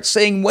starts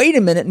saying, wait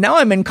a minute, now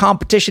I'm in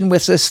competition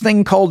with this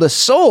thing called a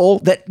soul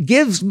that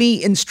gives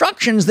me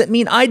instructions that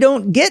mean I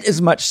don't get as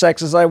much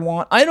sex as I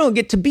want. I don't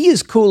get to be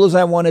as cool as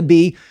I want to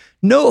be.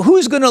 No,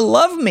 who's going to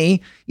love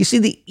me? You see,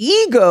 the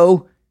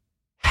ego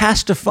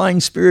has to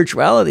find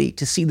spirituality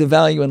to see the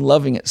value in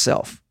loving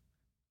itself.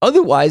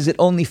 Otherwise, it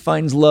only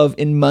finds love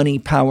in money,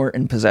 power,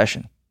 and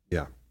possession.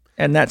 Yeah.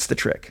 And that's the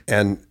trick.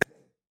 And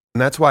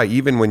that's why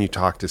even when you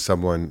talk to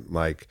someone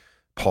like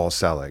Paul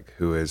Selig,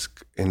 who is,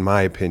 in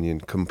my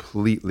opinion,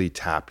 completely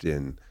tapped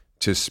in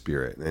to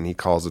spirit, and he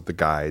calls it the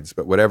guides,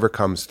 but whatever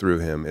comes through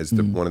him is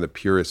one of the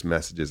purest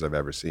messages I've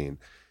ever seen.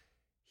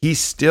 He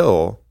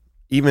still,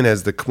 even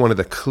as one of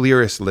the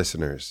clearest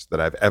listeners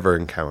that I've ever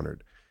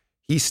encountered,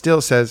 he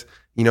still says,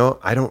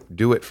 I don't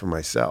do it for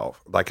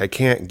myself. Like I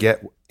can't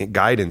get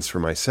guidance for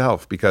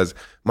myself because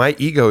my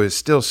ego is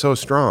still so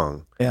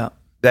strong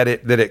that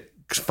it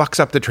fucks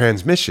up the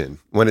transmission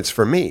when it's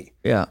for me.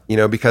 Yeah.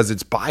 Because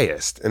it's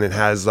biased and it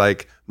has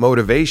like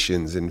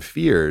motivations and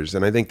fears.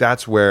 And I think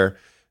that's where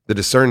the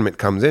discernment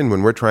comes in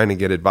when we're trying to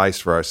get advice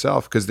for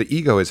ourselves, because the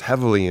ego is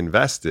heavily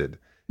invested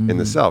in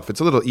the self.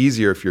 It's a little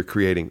easier if you're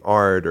creating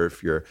art or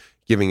if you're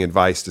giving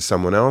advice to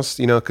someone else,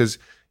 because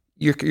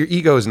your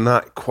ego is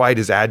not quite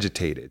as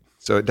agitated.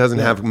 So it doesn't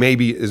have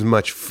maybe as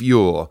much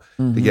fuel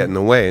to get in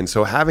the way. And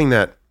so having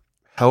that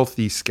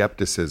healthy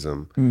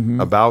skepticism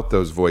about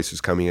those voices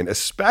coming in,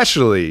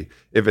 especially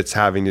if it's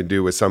having to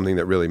do with something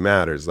that really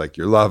matters, like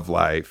your love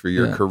life or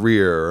your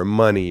career or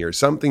money or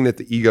something that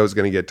the ego is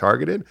going to get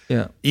targeted.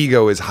 Yeah.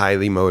 Ego is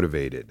highly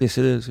motivated. Yes,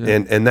 it is.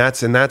 Yeah. And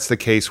that's the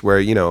case where,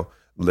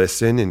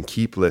 listen and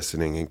keep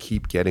listening and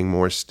keep getting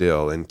more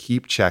still and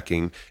keep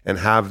checking and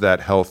have that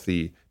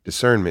healthy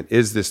discernment.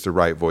 Is this the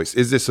right voice?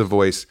 Is this a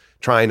voice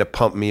trying to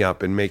pump me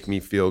up and make me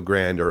feel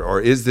grand?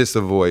 Or is this a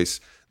voice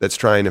that's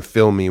trying to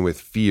fill me with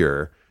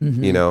fear?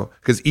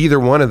 Because either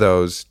one of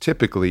those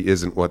typically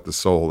isn't what the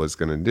soul is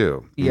going to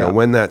do.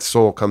 When that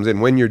soul comes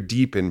in, when you're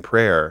deep in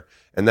prayer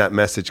and that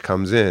message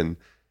comes in,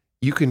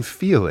 you can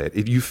feel it.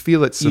 If you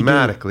feel it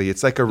somatically,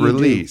 it's like a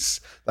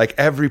release. Like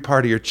every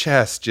part of your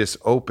chest just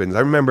opens. I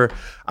remember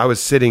I was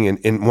sitting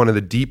in one of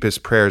the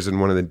deepest prayers and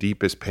one of the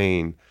deepest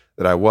pain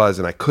that I was,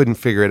 and I couldn't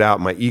figure it out.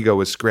 My ego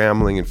was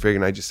scrambling and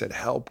figuring. I just said,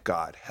 "Help,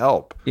 God,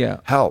 help,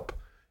 help."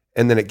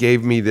 And then it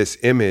gave me this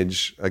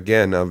image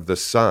again of the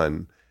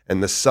sun,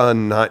 and the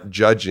sun not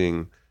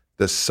judging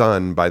the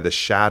sun by the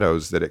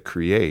shadows that it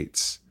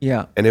creates.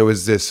 Yeah. And it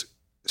was this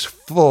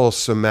full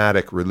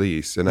somatic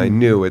release. And I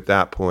knew at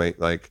that point,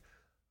 like,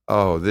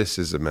 oh, this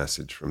is a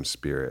message from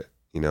Spirit.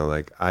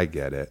 Like I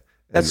get it.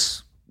 And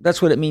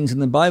that's what it means in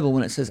the Bible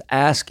when it says,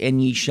 "Ask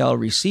and ye shall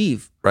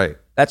receive." right.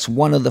 That's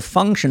one of the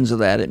functions of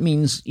that. It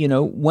means,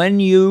 when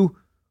you,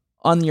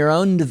 on your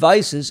own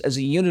devices as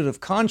a unit of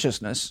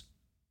consciousness,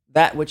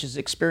 that which is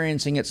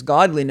experiencing its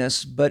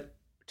godliness, but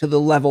to the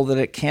level that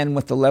it can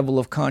with the level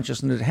of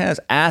consciousness it has,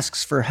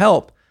 asks for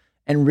help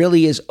and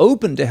really is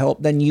open to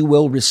help, then you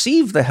will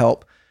receive the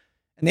help.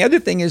 And the other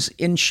thing is,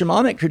 in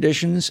shamanic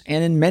traditions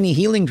and in many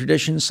healing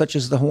traditions, such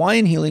as the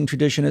Hawaiian healing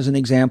tradition as an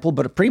example,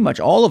 but pretty much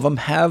all of them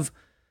have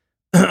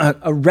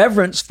a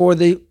reverence for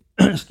the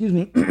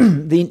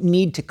the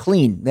need to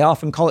clean. They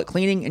often call it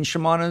cleaning. In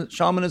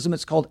shamanism,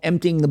 it's called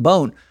emptying the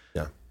bone.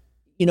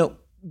 Yeah.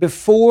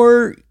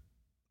 Before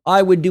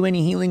I would do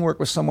any healing work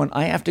with someone,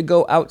 I have to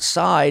go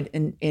outside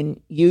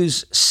and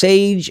use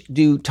sage,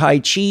 do Tai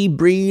Chi,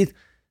 breathe,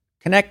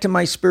 connect to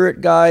my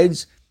spirit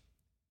guides,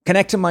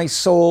 connect to my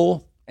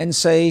soul, and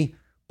say,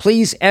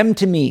 "Please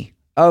empty me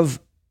of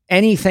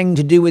anything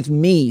to do with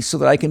me so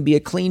that I can be a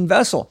clean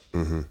vessel."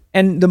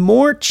 And the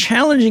more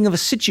challenging of a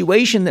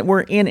situation that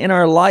we're in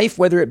our life,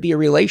 whether it be a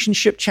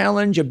relationship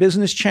challenge, a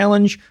business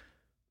challenge,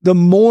 the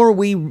more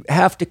we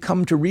have to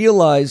come to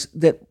realize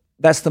that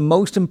that's the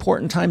most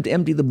important time to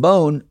empty the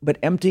bone. But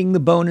emptying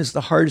the bone is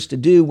the hardest to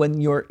do when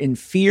you're in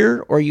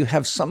fear or you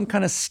have some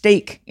kind of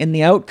stake in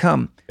the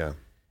outcome. Yeah.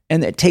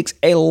 And it takes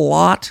a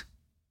lot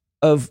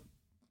of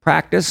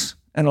practice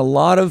and a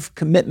lot of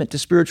commitment to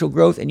spiritual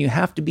growth. And you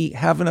have to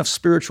have enough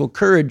spiritual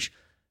courage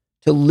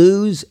to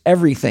lose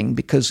everything,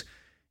 because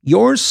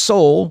your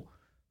soul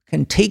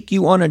can take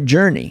you on a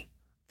journey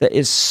that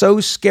is so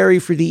scary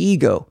for the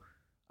ego.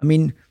 I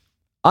mean,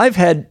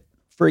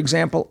 for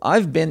example,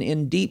 I've been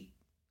in deep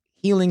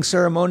healing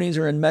ceremonies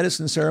or in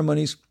medicine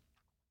ceremonies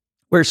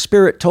where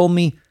Spirit told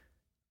me,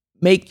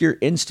 make your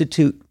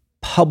institute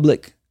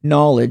public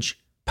knowledge,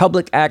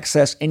 public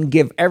access, and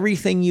give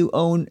everything you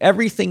own,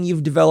 everything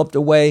you've developed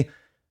away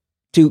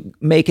to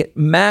make it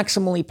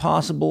maximally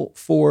possible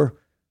for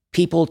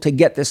people to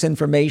get this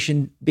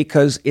information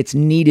because it's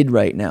needed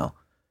right now.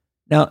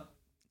 Now,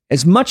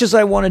 as much as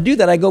I want to do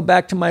that, I go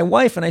back to my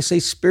wife and I say,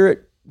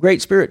 "Spirit,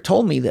 Great Spirit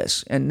told me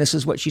this, and this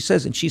is what she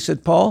says." And she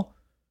said, "Paul,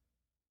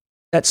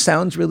 that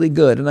sounds really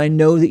good. And I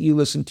know that you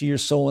listen to your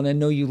soul and I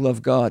know you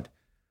love God.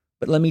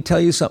 But let me tell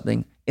you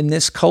something. In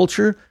this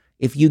culture,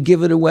 if you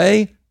give it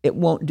away, it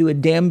won't do a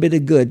damn bit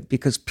of good,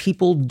 because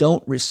people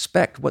don't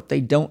respect what they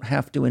don't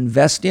have to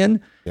invest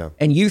in." Yeah.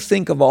 And you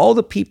think of all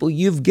the people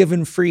you've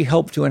given free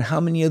help to and how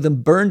many of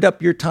them burned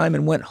up your time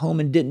and went home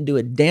and didn't do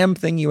a damn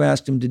thing you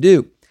asked them to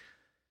do.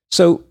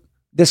 So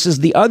this is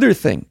the other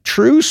thing.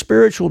 True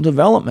spiritual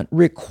development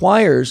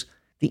requires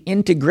the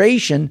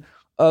integration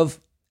of,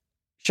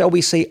 shall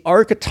we say,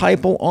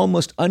 archetypal,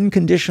 almost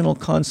unconditional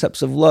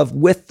concepts of love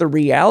with the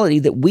reality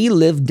that we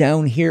live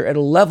down here at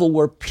a level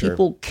where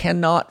people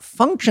cannot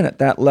function at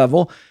that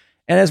level.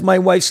 And as my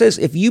wife says,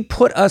 if you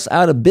put us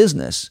out of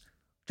business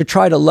to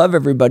try to love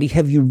everybody,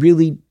 have you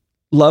really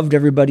loved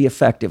everybody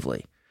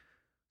effectively?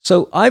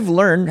 So I've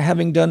learned,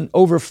 having done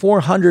over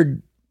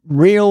 400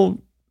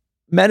 real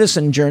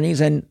medicine journeys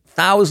and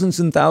thousands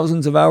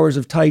of hours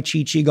of Tai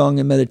Chi, Qigong,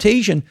 and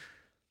meditation,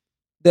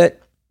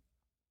 that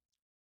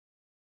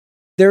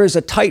there is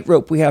a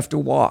tightrope we have to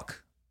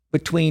walk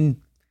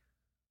between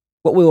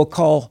what we will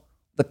call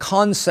the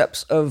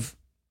concepts of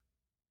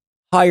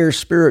higher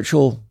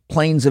spiritual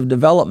planes of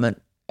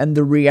development and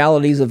the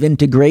realities of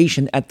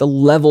integration at the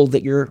level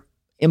that you're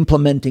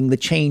implementing the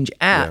change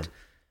at. Yeah.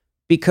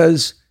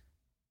 Because,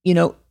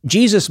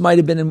 Jesus might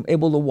have been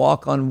able to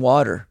walk on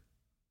water,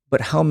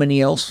 but how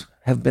many else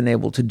have been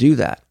able to do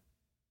that?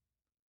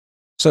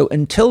 So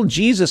until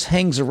Jesus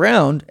hangs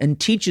around and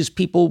teaches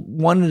people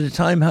one at a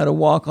time how to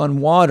walk on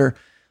water,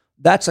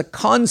 that's a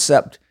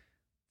concept.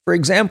 For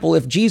example,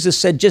 if Jesus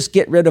said, just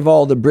get rid of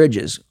all the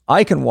bridges,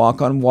 I can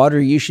walk on water,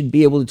 you should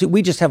be able to too.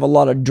 We just have a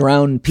lot of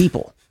drowned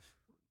people.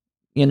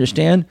 You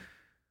understand?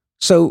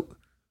 So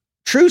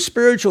true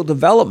spiritual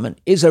development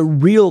is a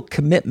real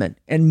commitment,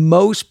 and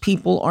most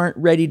people aren't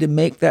ready to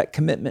make that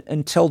commitment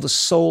until the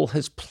soul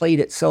has played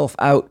itself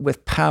out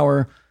with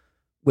power,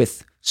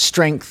 with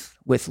strength,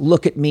 with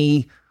look at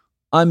me,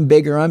 I'm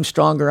bigger, I'm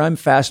stronger, I'm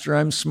faster,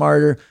 I'm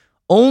smarter.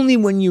 Only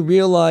when you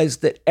realize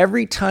that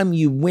every time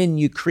you win,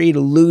 you create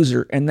a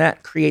loser, and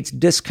that creates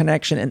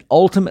disconnection and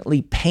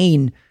ultimately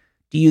pain,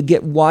 do you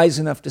get wise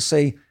enough to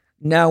say,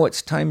 now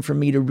it's time for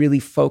me to really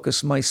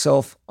focus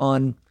myself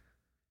on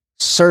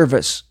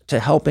service, to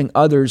helping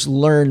others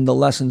learn the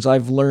lessons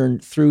I've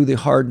learned through the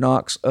hard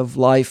knocks of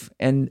life.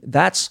 And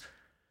that's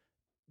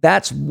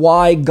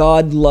why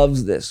God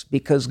loves this,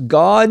 because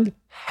God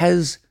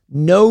has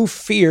no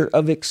fear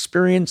of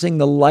experiencing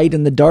the light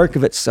and the dark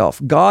of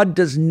itself. God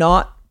does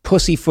not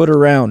pussyfoot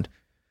around.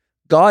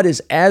 God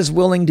is as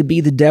willing to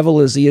be the devil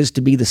as he is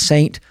to be the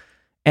saint,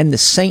 and the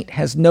saint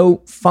has no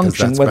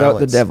function without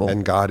balance. the devil.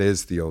 And God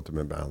is the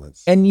ultimate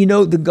balance. And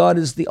the God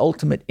is the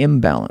ultimate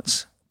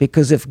imbalance,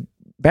 because if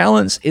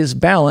balance is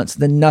balance,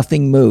 then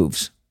nothing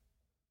moves.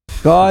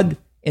 God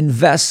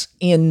invests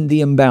in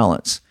the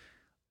imbalance,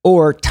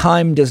 or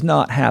time does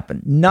not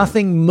happen.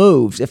 Nothing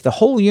moves. If the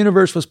whole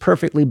universe was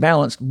perfectly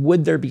balanced,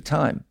 would there be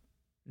time?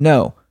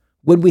 No.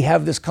 Would we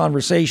have this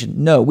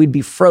conversation? No, we'd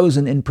be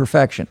frozen in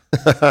perfection.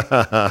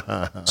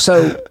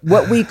 So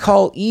what we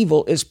call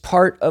evil is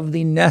part of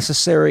the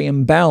necessary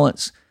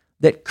imbalance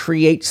that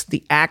creates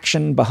the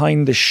action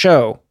behind the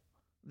show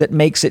that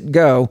makes it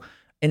go.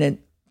 And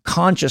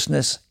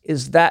consciousness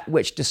is that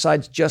which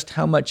decides just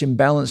how much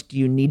imbalance do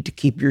you need to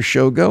keep your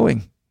show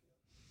going.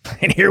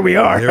 And here we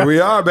are. Here we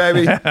are,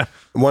 baby.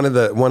 One of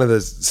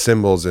the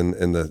symbols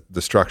in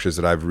the structures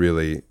that I've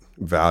really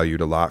valued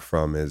a lot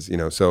from is,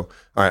 so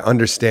all right,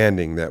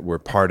 understanding that we're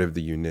part of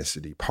the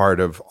unicity, part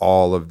of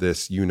all of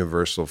this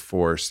universal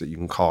force that you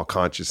can call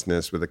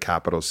consciousness with a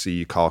capital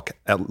C, call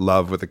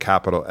love with a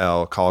capital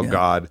L, call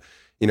God.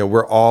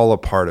 We're all a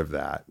part of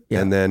that. Yeah.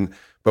 And then,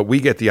 but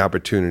we get the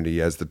opportunity,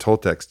 as the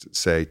Toltecs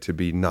say, to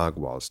be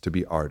Naguals, to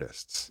be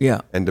artists,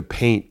 and to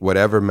paint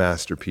whatever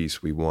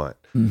masterpiece we want.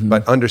 Mm-hmm.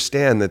 But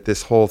understand that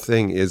this whole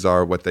thing is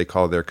what they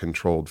call their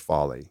controlled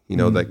folly.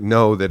 Like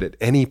know that at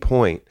any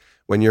point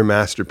when your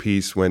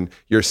masterpiece, when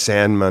your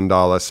sand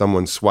mandala,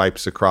 someone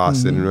swipes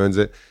across it and ruins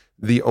it,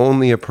 the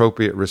only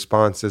appropriate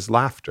response is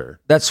laughter.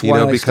 That's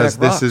why because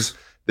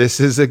this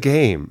is a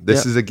game.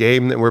 This is a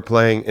game that we're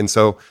playing, and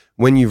so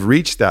when you've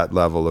reached that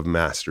level of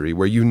mastery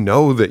where you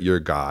know that you're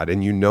God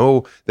and you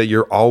know that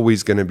you're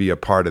always going to be a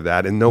part of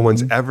that and no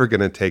one's ever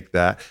going to take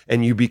that,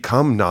 and you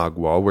become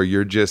Nagual where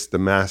you're just the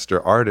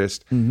master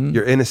artist,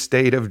 you're in a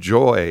state of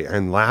joy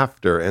and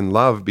laughter and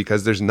love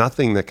because there's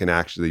nothing that can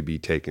actually be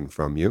taken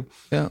from you.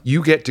 Yeah.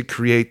 You get to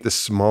create the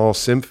small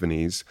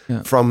symphonies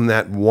from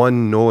that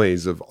one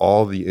noise of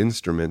all the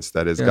instruments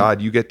that is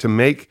God. You get to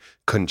make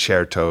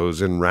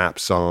concertos and rap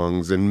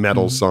songs and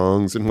metal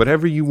songs and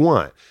whatever you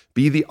want.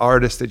 Be the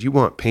artist that you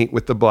want. Paint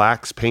with the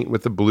blacks, paint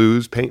with the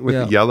blues, paint with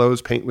the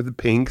yellows, paint with the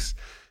pinks.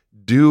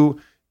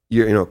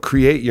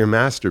 Create your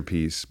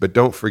masterpiece, but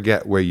don't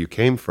forget where you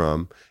came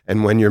from.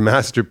 And when your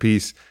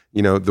masterpiece,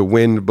 the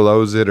wind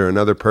blows it or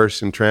another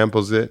person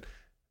tramples it,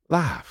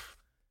 laugh.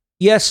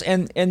 Yes,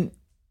 and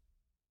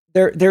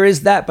there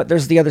is that, but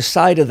there's the other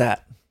side of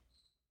that.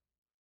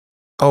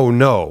 Oh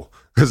no.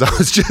 Because I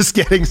was just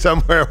getting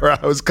somewhere where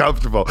I was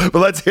comfortable. But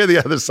let's hear the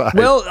other side.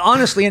 Well,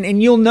 honestly,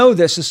 and you'll know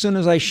this as soon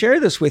as I share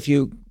this with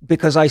you,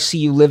 because I see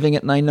you living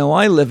it and I know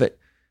I live it.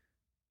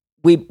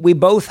 We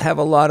both have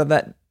a lot of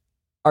that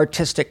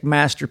artistic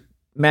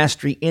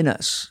mastery in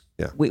us.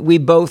 Yeah. We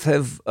both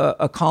have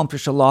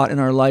accomplished a lot in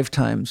our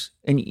lifetimes.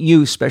 And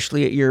you,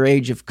 especially at your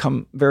age, have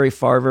come very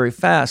far, very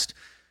fast.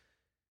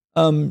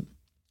 But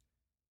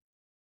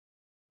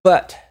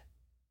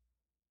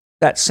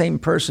that same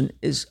person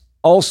is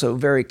also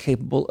very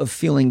capable of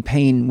feeling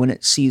pain when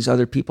it sees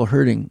other people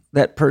hurting.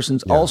 That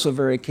person's also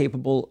very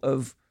capable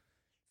of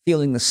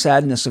feeling the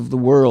sadness of the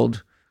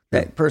world.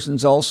 That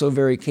person's also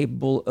very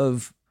capable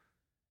of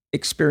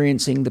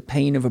experiencing the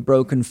pain of a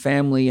broken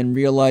family and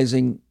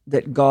realizing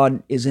that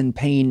God is in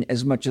pain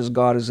as much as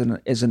God is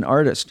an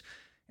artist.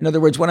 In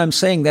other words, what I'm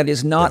saying, that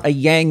is not a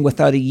yang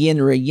without a yin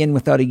or a yin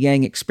without a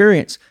yang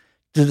experience.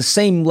 To the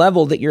same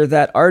level that you're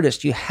that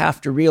artist, you have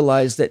to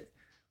realize that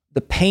the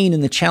pain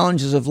and the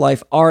challenges of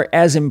life are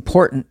as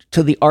important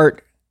to the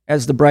art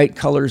as the bright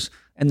colors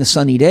and the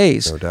sunny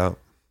days. No doubt.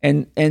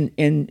 And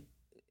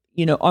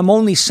I'm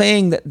only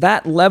saying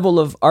that level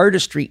of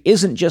artistry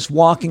isn't just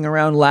walking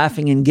around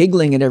laughing and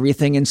giggling at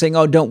everything and saying,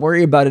 oh, don't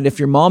worry about it if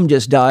your mom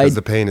just died. Because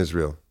the pain is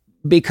real.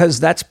 Because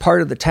that's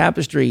part of the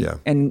tapestry. Yeah.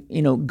 And,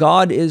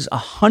 God is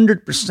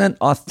 100%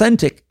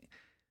 authentic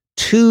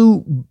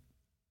to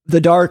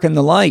the dark and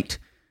the light.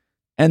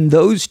 And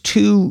those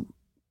two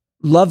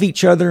love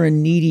each other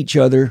and need each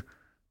other,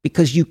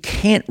 because you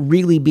can't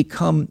really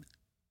become,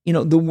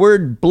 the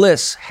word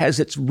bliss has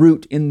its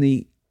root in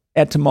the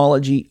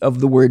etymology of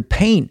the word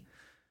pain.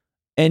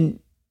 And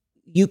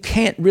you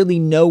can't really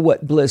know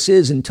what bliss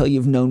is until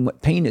you've known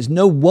what pain is.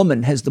 No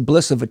woman has the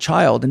bliss of a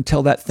child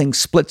until that thing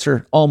splits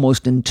her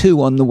almost in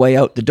two on the way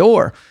out the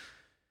door.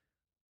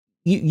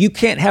 You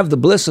can't have the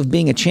bliss of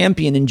being a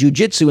champion in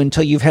jiu-jitsu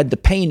until you've had the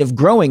pain of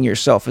growing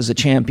yourself as a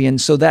champion.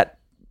 So that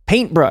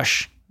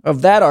paintbrush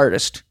of that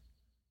artist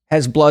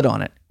has blood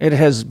on it. It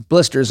has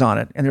blisters on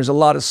it, and there's a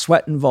lot of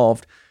sweat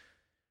involved.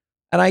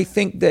 And I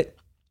think that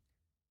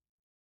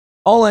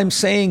all I'm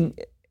saying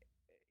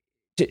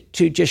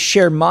to just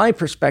share my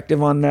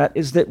perspective on that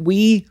is that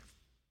we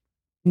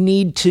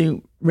need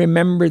to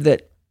remember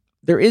that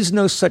there is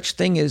no such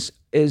thing as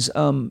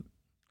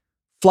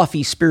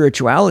fluffy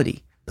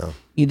spirituality. No.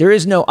 There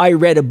is no, I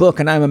read a book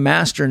and I'm a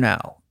master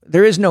now.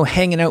 There is no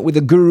hanging out with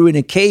a guru in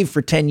a cave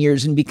for 10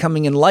 years and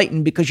becoming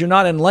enlightened, because you're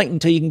not enlightened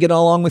until you can get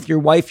along with your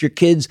wife, your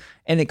kids,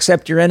 and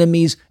accept your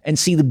enemies and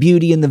see the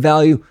beauty and the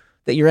value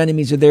that your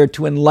enemies are there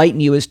to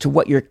enlighten you as to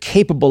what you're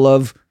capable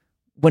of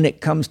when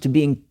it comes to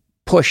being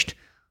pushed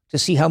to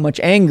see how much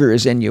anger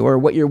is in you or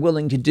what you're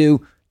willing to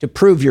do to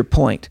prove your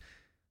point.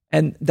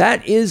 And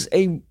that is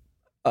a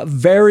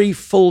very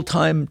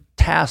full-time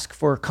task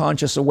for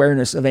conscious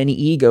awareness of any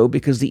ego,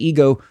 because the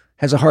ego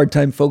has a hard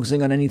time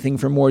focusing on anything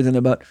for more than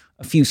about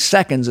a few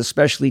seconds,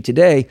 especially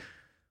today.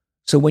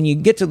 So when you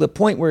get to the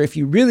point where if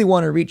you really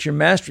want to reach your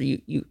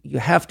mastery, you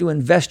have to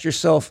invest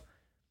yourself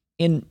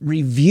in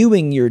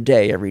reviewing your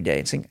day every day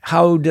and saying,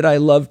 how did I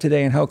love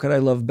today and how could I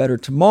love better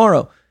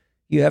tomorrow?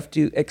 You have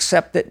to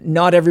accept that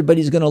not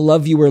everybody's going to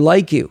love you or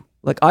like you.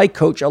 Like, I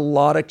coach a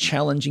lot of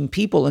challenging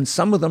people, and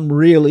some of them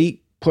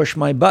really push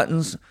my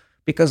buttons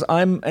because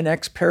I'm an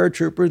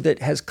ex-paratrooper that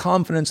has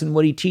confidence in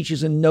what he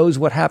teaches and knows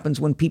what happens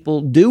when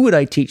people do what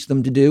I teach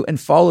them to do and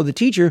follow the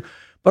teacher.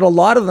 But a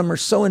lot of them are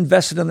so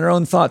invested in their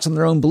own thoughts and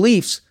their own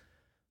beliefs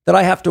that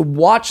I have to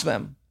watch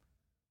them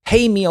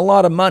pay me a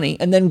lot of money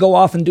and then go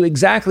off and do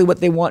exactly what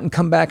they want and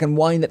come back and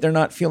whine that they're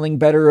not feeling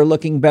better or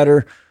looking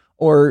better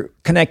or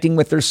connecting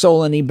with their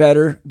soul any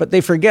better. But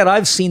they forget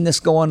I've seen this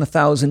go on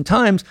 1,000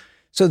 times.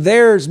 So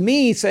there's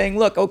me saying,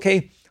 look,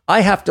 okay,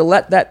 I have to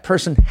let that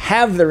person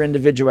have their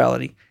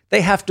individuality.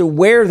 They have to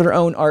wear their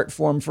own art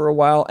form for a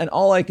while, and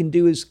all I can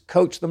do is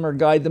coach them or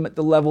guide them at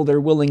the level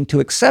they're willing to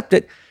accept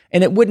it.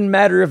 And it wouldn't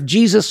matter if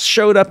Jesus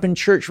showed up in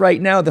church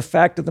right now. The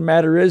fact of the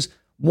matter is,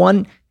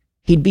 one,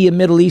 he'd be a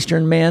Middle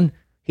Eastern man.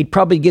 He'd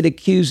probably get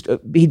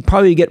he'd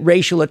probably get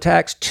racial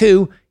attacks.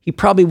 Two, he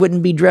probably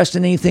wouldn't be dressed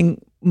in anything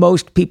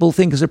most people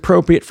think is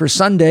appropriate for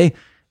Sunday,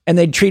 and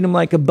they'd treat him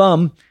like a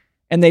bum,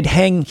 and they'd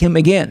hang him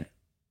again,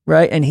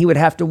 right? And he would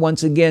have to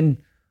once again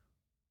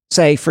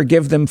say,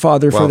 forgive them,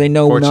 Father, for they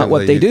know not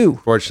what they do.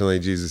 Fortunately,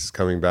 Jesus is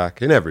coming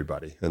back in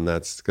everybody, and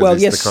that's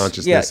because it's the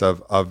consciousness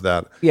of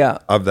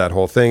that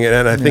whole thing.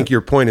 And I think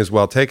your point is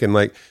well taken.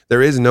 Like,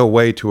 there is no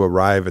way to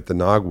arrive at the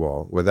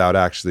Nagwal without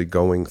actually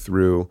going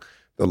through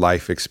the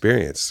life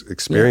experience,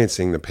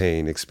 experiencing the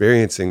pain,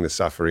 experiencing the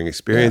suffering,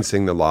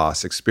 experiencing the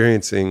loss,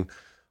 experiencing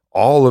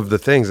all of the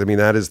things. I mean,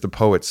 that is the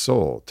poet's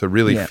soul, to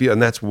really feel.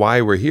 And that's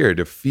why we're here,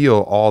 to feel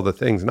all the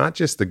things, not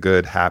just the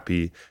good,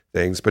 happy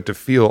things, but to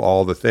feel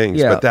all the things.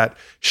 Yeah. But that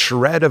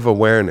shred of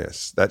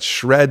awareness, that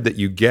shred that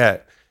you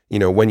get,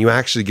 when you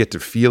actually get to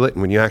feel it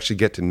and when you actually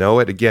get to know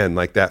it, again,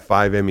 like that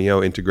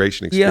 5-MeO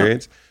integration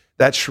experience,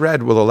 that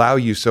shred will allow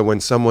you, so when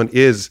someone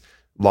is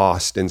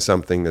lost in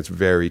something that's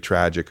very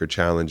tragic or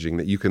challenging,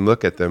 that you can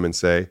look at them and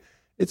say,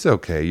 it's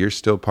okay, you're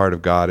still part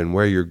of God, and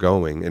where you're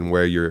going and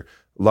where your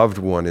loved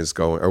one is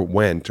going or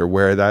went or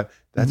where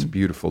that's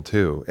beautiful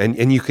too.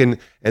 And you can,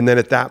 and then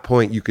at that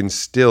point you can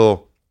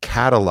still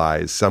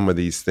catalyze some of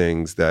these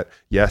things that,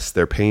 yes,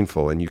 they're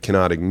painful and you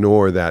cannot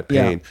ignore that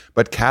pain,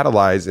 but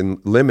catalyze and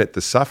limit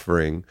the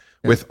suffering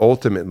with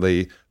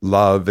ultimately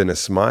love and a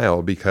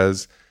smile,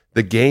 because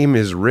the game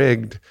is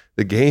rigged.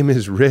 The game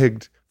is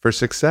rigged for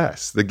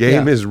success. The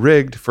game is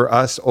rigged for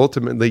us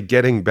ultimately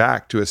getting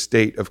back to a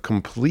state of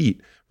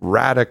complete,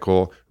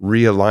 radical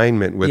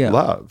realignment with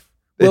love.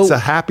 It's a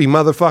happy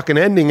motherfucking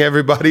ending,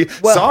 everybody.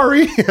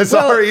 Sorry,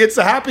 it's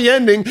a happy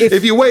ending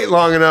if you wait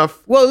long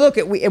enough. Well, look,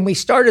 we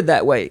started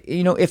that way.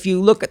 If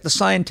you look at the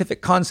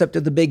scientific concept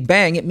of the Big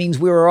Bang, it means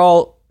we were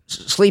all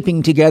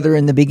sleeping together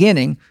in the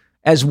beginning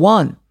as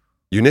one.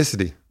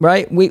 Unicity.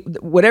 Right?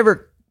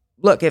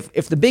 Look,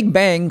 if the Big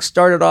Bang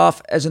started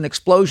off as an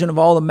explosion of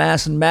all the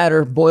mass and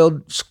matter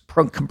boiled,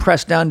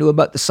 compressed down to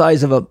about the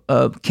size of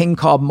a king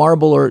cob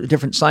marble, or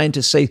different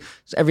scientists say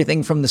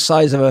everything from the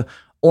size of a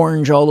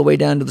orange all the way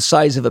down to the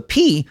size of a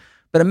pea.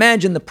 But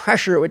imagine the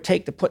pressure it would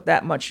take to put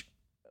that much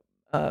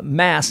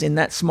mass in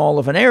that small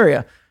of an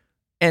area.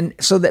 And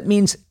so that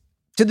means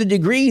to the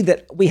degree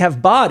that we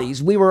have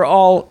bodies, we were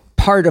all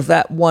part of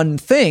that one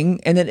thing,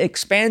 and it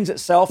expands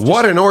itself.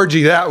 What an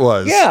orgy that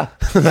was. Yeah.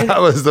 That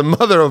was the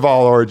mother of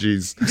all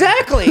orgies.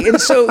 Exactly. And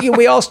so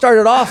we all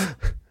started off,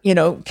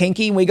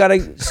 kinky, and we got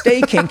to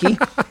stay kinky.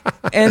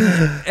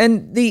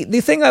 And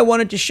the thing I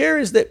wanted to share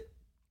is that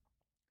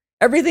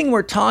everything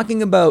we're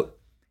talking about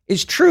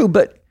is true,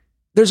 but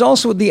there's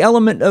also the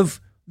element of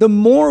the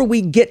more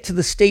we get to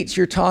the states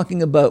you're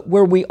talking about,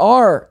 where we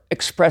are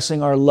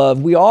expressing our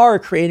love, we are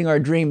creating our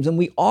dreams, and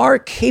we are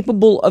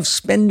capable of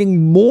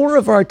spending more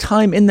of our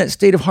time in that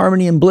state of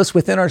harmony and bliss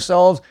within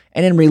ourselves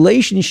and in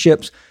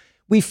relationships,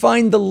 we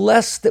find the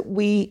less that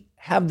we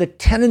have the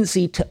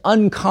tendency to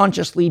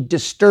unconsciously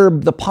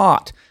disturb the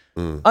pot.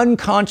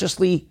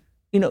 Unconsciously,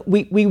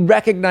 we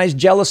recognize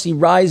jealousy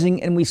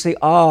rising and we say,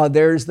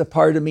 there's the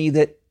part of me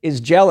that is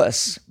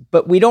jealous,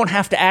 but we don't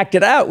have to act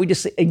it out. We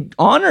just say,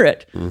 honor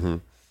it. Mm-hmm.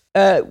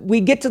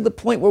 We get to the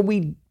point where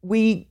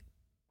we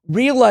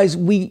realize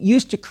we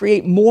used to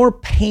create more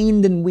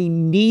pain than we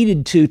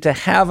needed to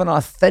have an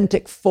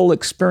authentic, full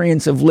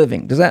experience of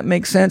living. Does that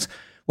make sense?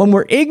 When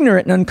we're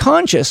ignorant and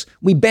unconscious,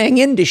 we bang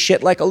into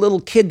shit like a little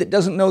kid that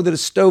doesn't know that a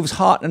stove's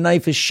hot and a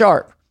knife is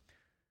sharp.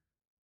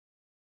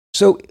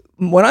 So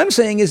what I'm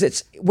saying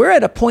is we're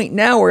at a point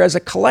now where as a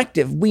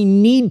collective, we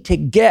need to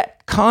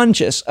get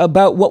conscious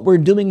about what we're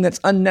doing that's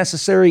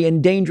unnecessary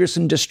and dangerous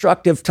and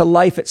destructive to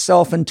life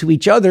itself and to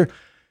each other,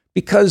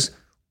 because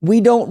we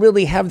don't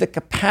really have the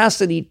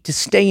capacity to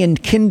stay in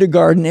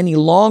kindergarten any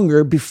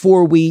longer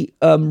before we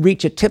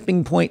reach a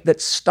tipping point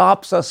that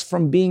stops us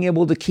from being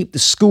able to keep the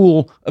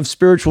school of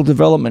spiritual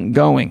development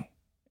going.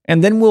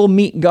 And then we'll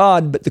meet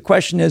God, but the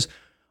question is,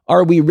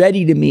 are we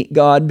ready to meet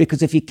God?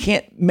 Because if you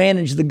can't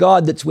manage the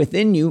God that's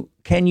within you,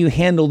 can you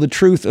handle the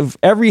truth of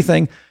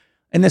everything?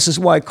 And this is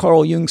why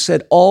Carl Jung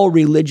said all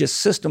religious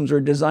systems are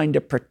designed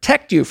to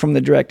protect you from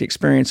the direct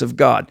experience of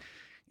God.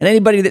 And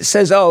anybody that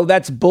says,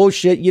 that's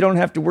bullshit, you don't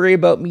have to worry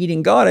about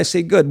meeting God, I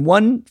say, good.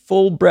 One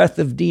full breath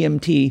of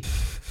DMT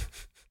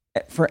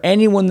for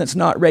anyone that's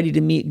not ready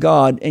to meet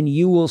God, and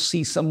you will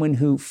see someone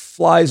who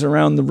flies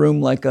around the room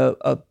like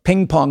a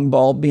ping pong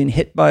ball being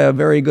hit by a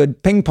very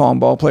good ping pong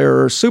ball player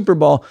or a super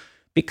ball,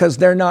 because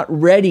they're not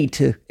ready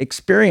to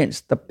experience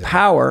the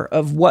power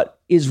of what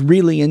is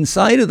really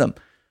inside of them.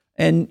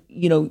 And,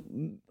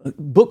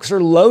 books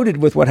are loaded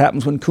with what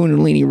happens when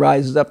Kundalini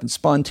rises up and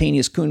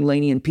spontaneous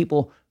Kundalini, and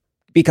people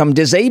become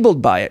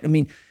disabled by it. I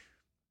mean,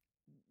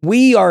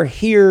 we are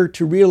here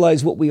to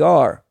realize what we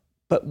are,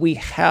 but we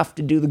have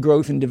to do the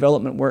growth and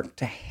development work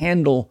to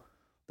handle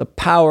the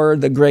power,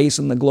 the grace,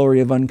 and the glory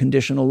of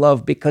unconditional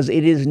love, because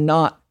it is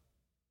not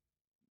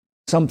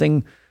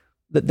something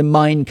that the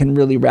mind can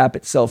really wrap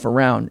itself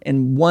around.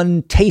 And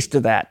one taste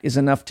of that is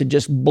enough to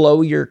just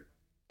blow your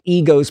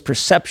ego's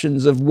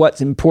perceptions of what's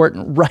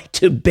important right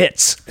to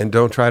bits. And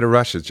don't try to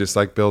rush it, just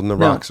like building a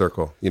rock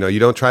circle. You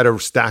don't try to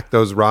stack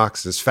those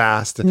rocks as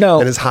fast and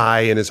as high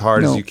and as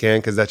hard as you can,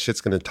 because that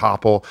shit's going to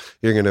topple.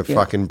 You're going to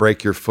fucking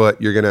break your foot.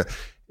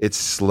 It's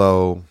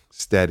slow,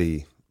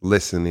 steady,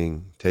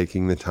 listening,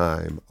 taking the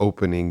time,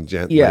 opening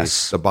gently.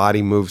 Yes. The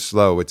body moves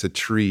slow. It's a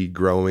tree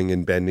growing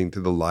and bending to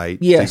the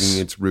light, digging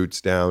its roots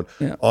down.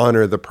 Yeah.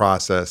 Honor the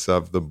process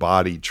of the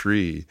body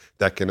tree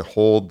that can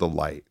hold the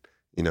light,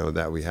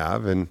 that we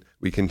have, and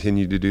we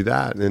continue to do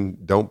that.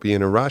 And don't be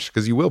in a rush,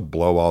 because you will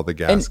blow all the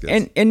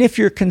gaskets. And if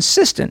you're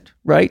consistent,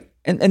 right?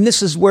 And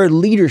this is where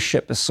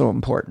leadership is so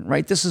important,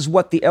 right? This is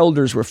what the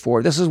elders were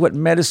for. This is what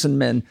medicine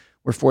men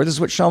were for. This is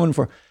what shaman were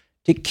for.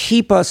 To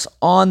keep us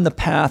on the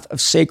path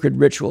of sacred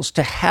rituals,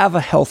 to have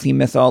a healthy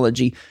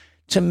mythology,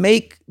 to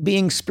make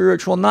being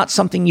spiritual not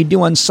something you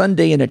do on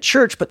Sunday in a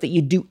church, but that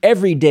you do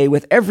every day,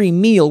 with every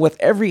meal, with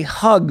every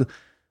hug,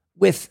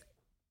 with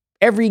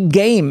every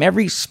game,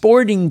 every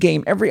sporting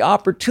game, every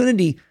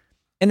opportunity.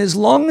 And as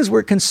long as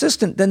we're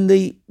consistent, then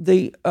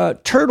the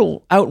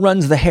turtle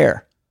outruns the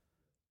hare.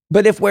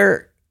 But if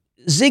we're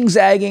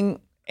zigzagging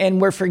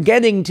and we're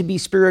forgetting to be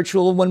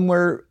spiritual when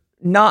we're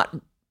not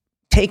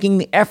taking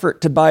the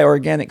effort to buy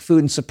organic food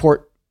and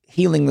support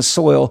healing the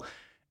soil,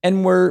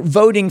 and we're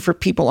voting for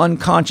people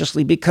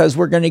unconsciously because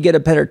we're going to get a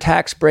better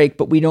tax break,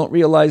 but we don't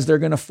realize they're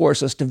going to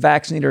force us to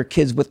vaccinate our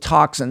kids with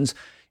toxins,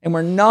 and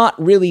we're not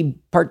really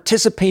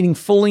participating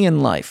fully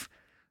in life,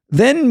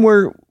 then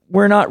we're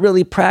not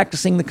really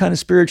practicing the kind of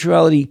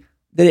spirituality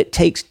that it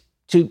takes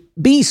to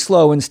be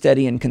slow and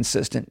steady and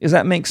consistent. Does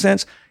that make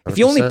sense? 100%. If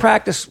you only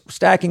practice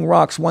stacking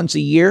rocks once a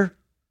year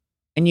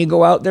and you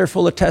go out there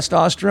full of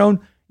testosterone,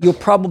 you'll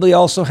probably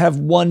also have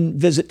one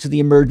visit to the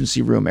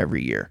emergency room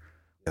every year.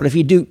 But if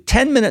you do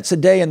 10 minutes a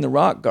day in the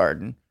rock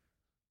garden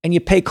and you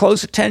pay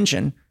close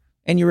attention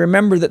and you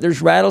remember that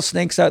there's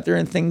rattlesnakes out there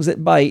and things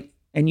that bite,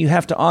 and you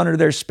have to honor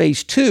their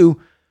space too,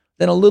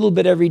 then a little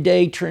bit every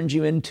day turns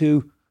you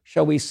into,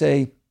 shall we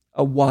say,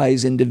 a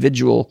wise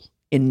individual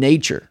in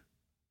nature.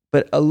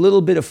 But a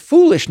little bit of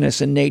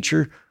foolishness in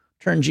nature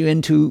turns you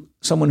into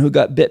someone who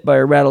got bit by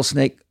a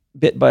rattlesnake,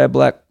 bit by a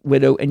black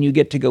widow, and you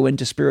get to go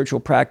into spiritual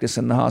practice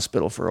in the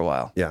hospital for a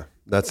while. Yeah.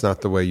 That's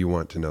not the way you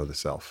want to know the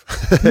self.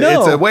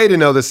 No. It's a way to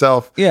know the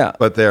self, Yeah.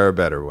 but there are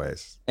better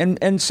ways.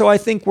 And so I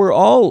think we're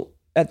all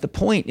at the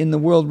point in the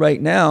world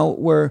right now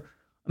where,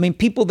 I mean,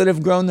 people that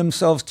have grown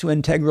themselves to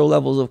integral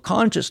levels of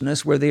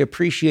consciousness where they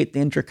appreciate the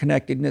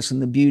interconnectedness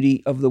and the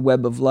beauty of the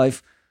web of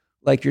life,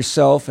 like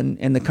yourself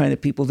and the kind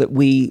of people that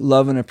we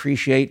love and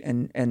appreciate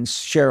and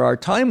share our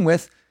time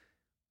with,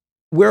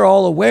 we're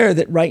all aware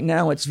that right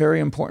now it's very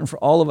important for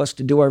all of us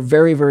to do our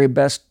very, very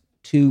best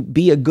to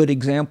be a good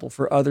example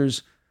for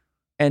others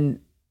and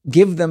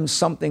give them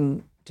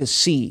something to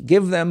see,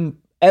 give them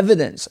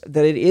evidence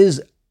that it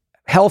is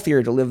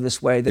healthier to live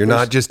this way. That You're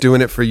not just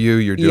doing it for you,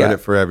 you're doing Yeah. it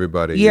for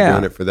everybody. Yeah. You're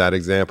doing it for that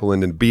example.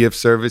 And to be of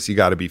service, you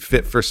got to be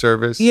fit for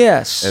service.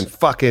 Yes. And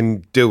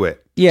fucking do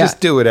it. Yeah.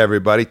 Just do it,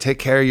 everybody. Take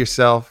care of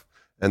yourself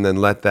and then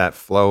let that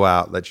flow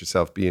out. Let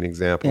yourself be an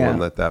example Yeah. and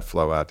let that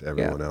flow out to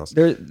everyone else.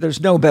 There's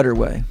no better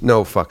way.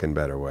 No fucking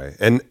better way.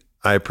 And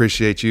I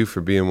appreciate you for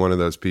being one of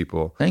those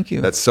people Thank you.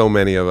 that so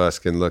many of us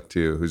can look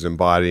to, who's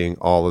embodying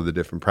all of the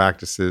different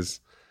practices.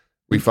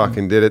 We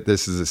fucking did it.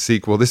 This is a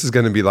sequel. This is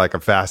going to be like a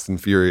Fast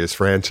and Furious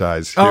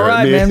franchise. All here.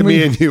 right, man.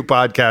 Me and you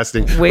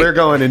podcasting. Wait. We're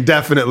going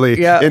indefinitely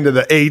Yeah. into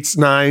the 8s,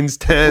 9s,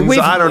 10s. We've-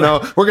 I don't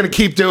know. We're going to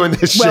keep doing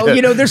this Well, shit.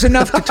 you know, there's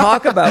enough to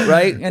talk about,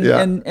 right? And Yeah.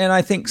 and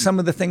I think some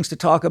of the things to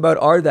talk about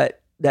are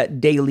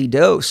that daily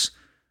dose.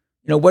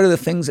 You know, what are the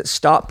things that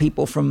stop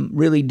people from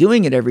really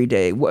doing it every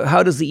day?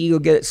 How does the ego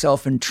get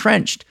itself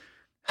entrenched?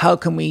 How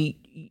can we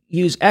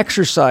use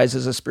exercise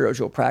as a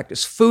spiritual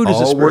practice? Food as a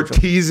we're spiritual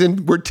teasing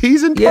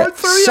part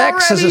 3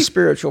 sex already. as a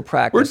spiritual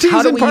practice. We're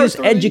How do teasing we part use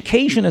 3.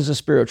 education as a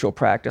spiritual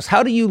practice?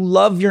 How do you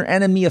love your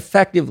enemy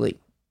effectively?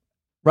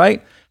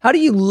 Right? How do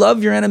you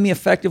love your enemy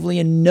effectively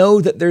and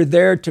know that they're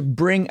there to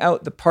bring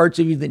out the parts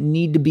of you that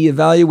need to be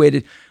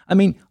evaluated? I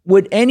mean,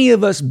 would any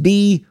of us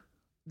be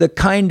the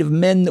kind of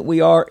men that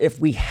we are if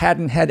we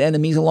hadn't had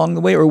enemies along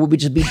the way, or would we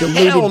just be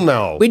deluded? Hell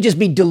no. We'd just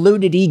be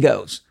deluded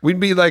egos.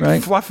 We'd be like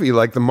Right. Fluffy,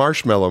 like the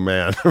Marshmallow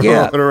Man.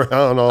 Yeah. Rolling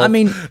around all. I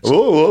mean,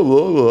 Whoa, whoa,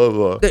 whoa, whoa,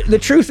 whoa. the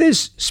truth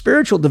is,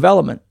 spiritual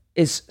development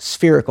is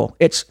spherical.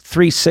 It's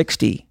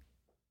 360.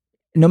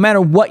 No matter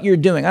what you're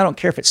doing, I don't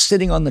care if it's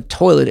sitting on the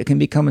toilet, it can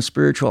become a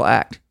spiritual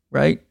act,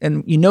 right?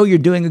 And you know you're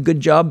doing a good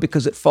job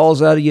because it falls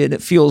out of you and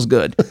it feels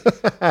good.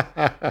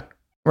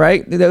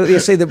 Right? They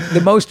say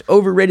the most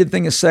overrated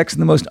thing is sex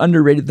and the most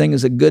underrated thing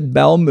is a good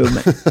bowel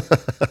movement.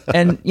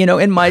 And, you know,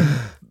 in my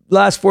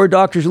last 4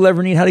 Doctors You'll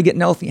Ever Need How to Get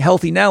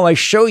Healthy Now, I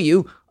show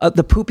you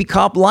the Poopy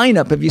Cop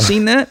lineup. Have you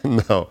seen that?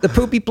 No. The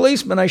poopy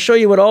policeman. I show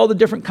you what all the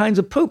different kinds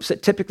of poops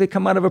that typically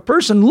come out of a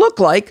person look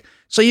like.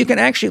 So you can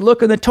actually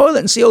look in the toilet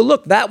and see, oh,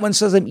 look, that one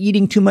says I'm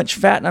eating too much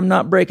fat and I'm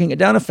not breaking it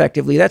down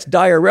effectively. That's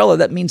diarrhea.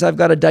 That means I've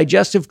got a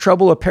digestive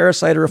trouble, a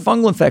parasite, or a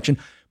fungal infection.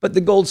 But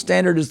the gold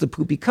standard is the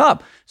poopy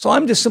cop. So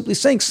I'm just simply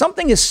saying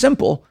something as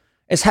simple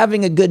as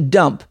having a good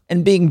dump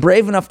and being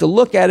brave enough to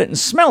look at it and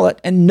smell it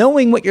and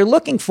knowing what you're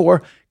looking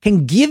for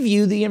can give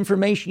you the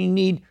information you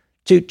need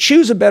to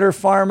choose a better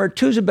farmer,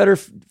 choose a better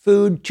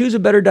food, choose a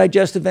better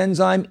digestive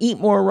enzyme, eat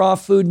more raw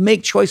food,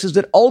 make choices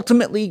that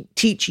ultimately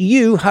teach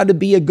you how to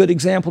be a good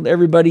example to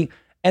everybody.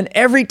 And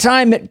every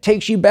time it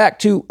takes you back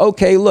to,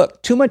 okay,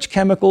 look, too much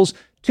chemicals,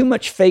 too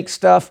much fake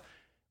stuff.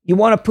 You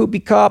want a poopy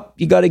cop,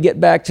 you got to get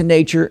back to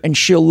nature and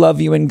she'll love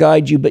you and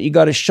guide you, but you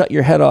got to shut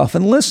your head off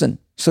and listen.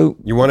 So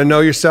You want to know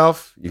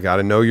yourself? You got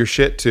to know your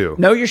shit too.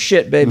 know your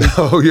shit, baby.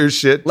 Know your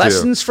shit too.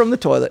 Lessons from the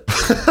toilet.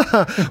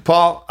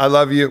 Paul, I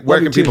love you. Where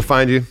Love you can people too.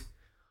 find you?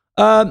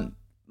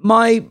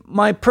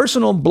 My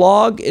personal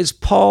blog is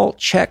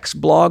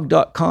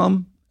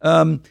paulchecksblog.com.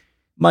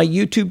 My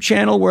YouTube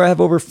channel, where I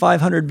have over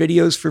 500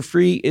 videos for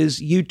free, is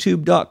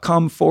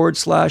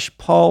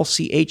youtube.com/Paul,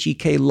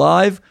 CHEK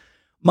live.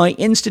 My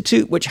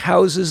institute, which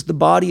houses the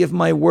body of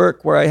my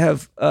work, where I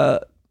have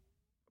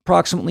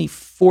approximately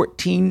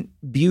 14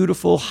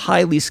 beautiful,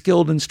 highly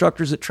skilled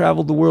instructors that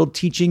travel the world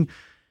teaching,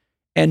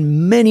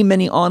 and many,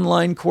 many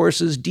online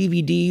courses,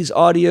 DVDs,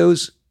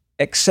 audios,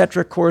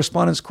 etc.,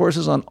 correspondence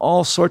courses on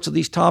all sorts of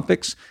these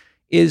topics,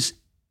 is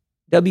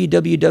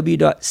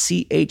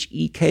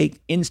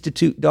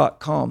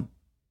www.chekinstitute.com.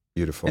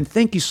 Beautiful. And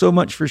thank you so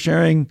much for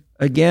sharing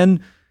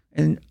again.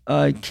 And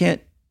I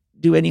can't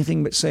do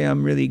anything but say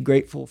I'm really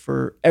grateful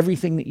for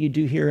everything that you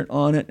do here at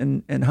On It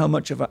and how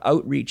much of an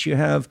outreach you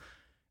have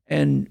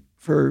and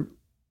for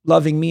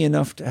loving me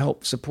enough to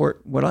help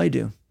support what I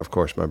do. Of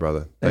course, my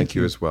brother. Thank Thank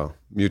you you. as well.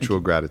 Mutual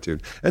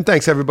gratitude. And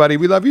thanks, everybody.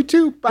 We love you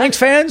too. Bye. Thanks,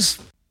 fans.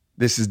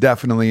 This is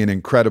definitely an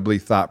incredibly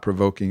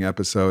thought-provoking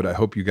episode. I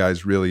hope you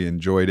guys really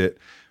enjoyed it.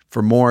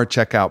 For more,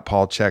 check out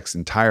Paul Chek's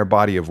entire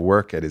body of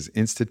work at his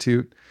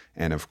institute.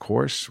 And of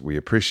course, we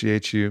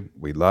appreciate you.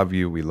 We love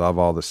you. We love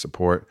all the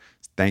support.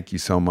 Thank you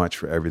so much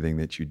for everything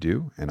that you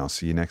do. And I'll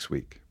see you next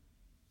week.